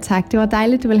 Og selv tak. Det var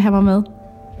dejligt, du ville have mig med.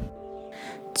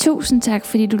 Tusind tak,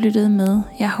 fordi du lyttede med.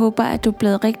 Jeg håber, at du er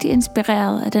blevet rigtig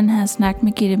inspireret af den her snak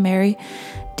med Gittemary.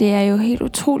 Det er jo helt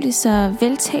utroligt, så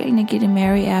veltalende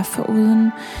Gittemary er,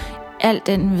 foruden al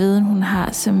den viden, hun har,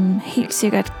 som helt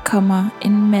sikkert kommer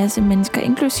en masse mennesker,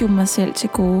 inklusive mig selv, til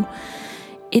gode.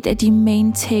 Et af de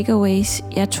main takeaways,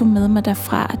 jeg tog med mig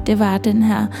derfra, det var den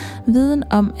her viden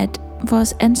om, at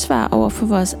vores ansvar over for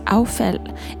vores affald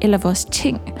eller vores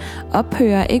ting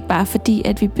ophører ikke bare fordi,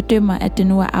 at vi bedømmer, at det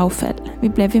nu er affald. Vi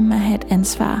bliver ved med at have et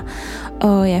ansvar.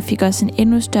 Og jeg fik også en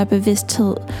endnu større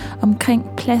bevidsthed omkring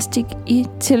plastik i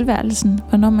tilværelsen.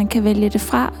 Hvornår man kan vælge det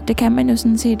fra. Det kan man jo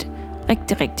sådan set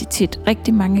rigtig tit,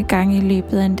 rigtig mange gange i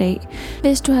løbet af en dag.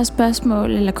 Hvis du har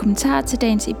spørgsmål eller kommentarer til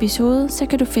dagens episode, så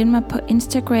kan du finde mig på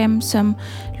Instagram som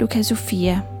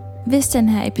Lucasofia. Hvis den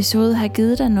her episode har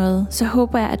givet dig noget, så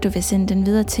håber jeg, at du vil sende den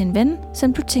videre til en ven,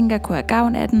 som du tænker kunne have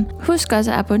gavn af den. Husk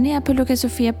også at abonnere på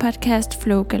Lucasofia podcast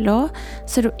Flow Galore,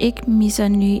 så du ikke misser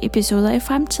nye episoder i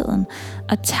fremtiden.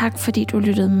 Og tak fordi du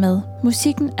lyttede med.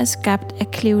 Musikken er skabt af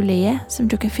Cleo Lea, som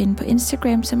du kan finde på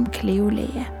Instagram som Cleo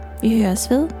Lea. Vi høres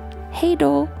ved. Hej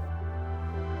då!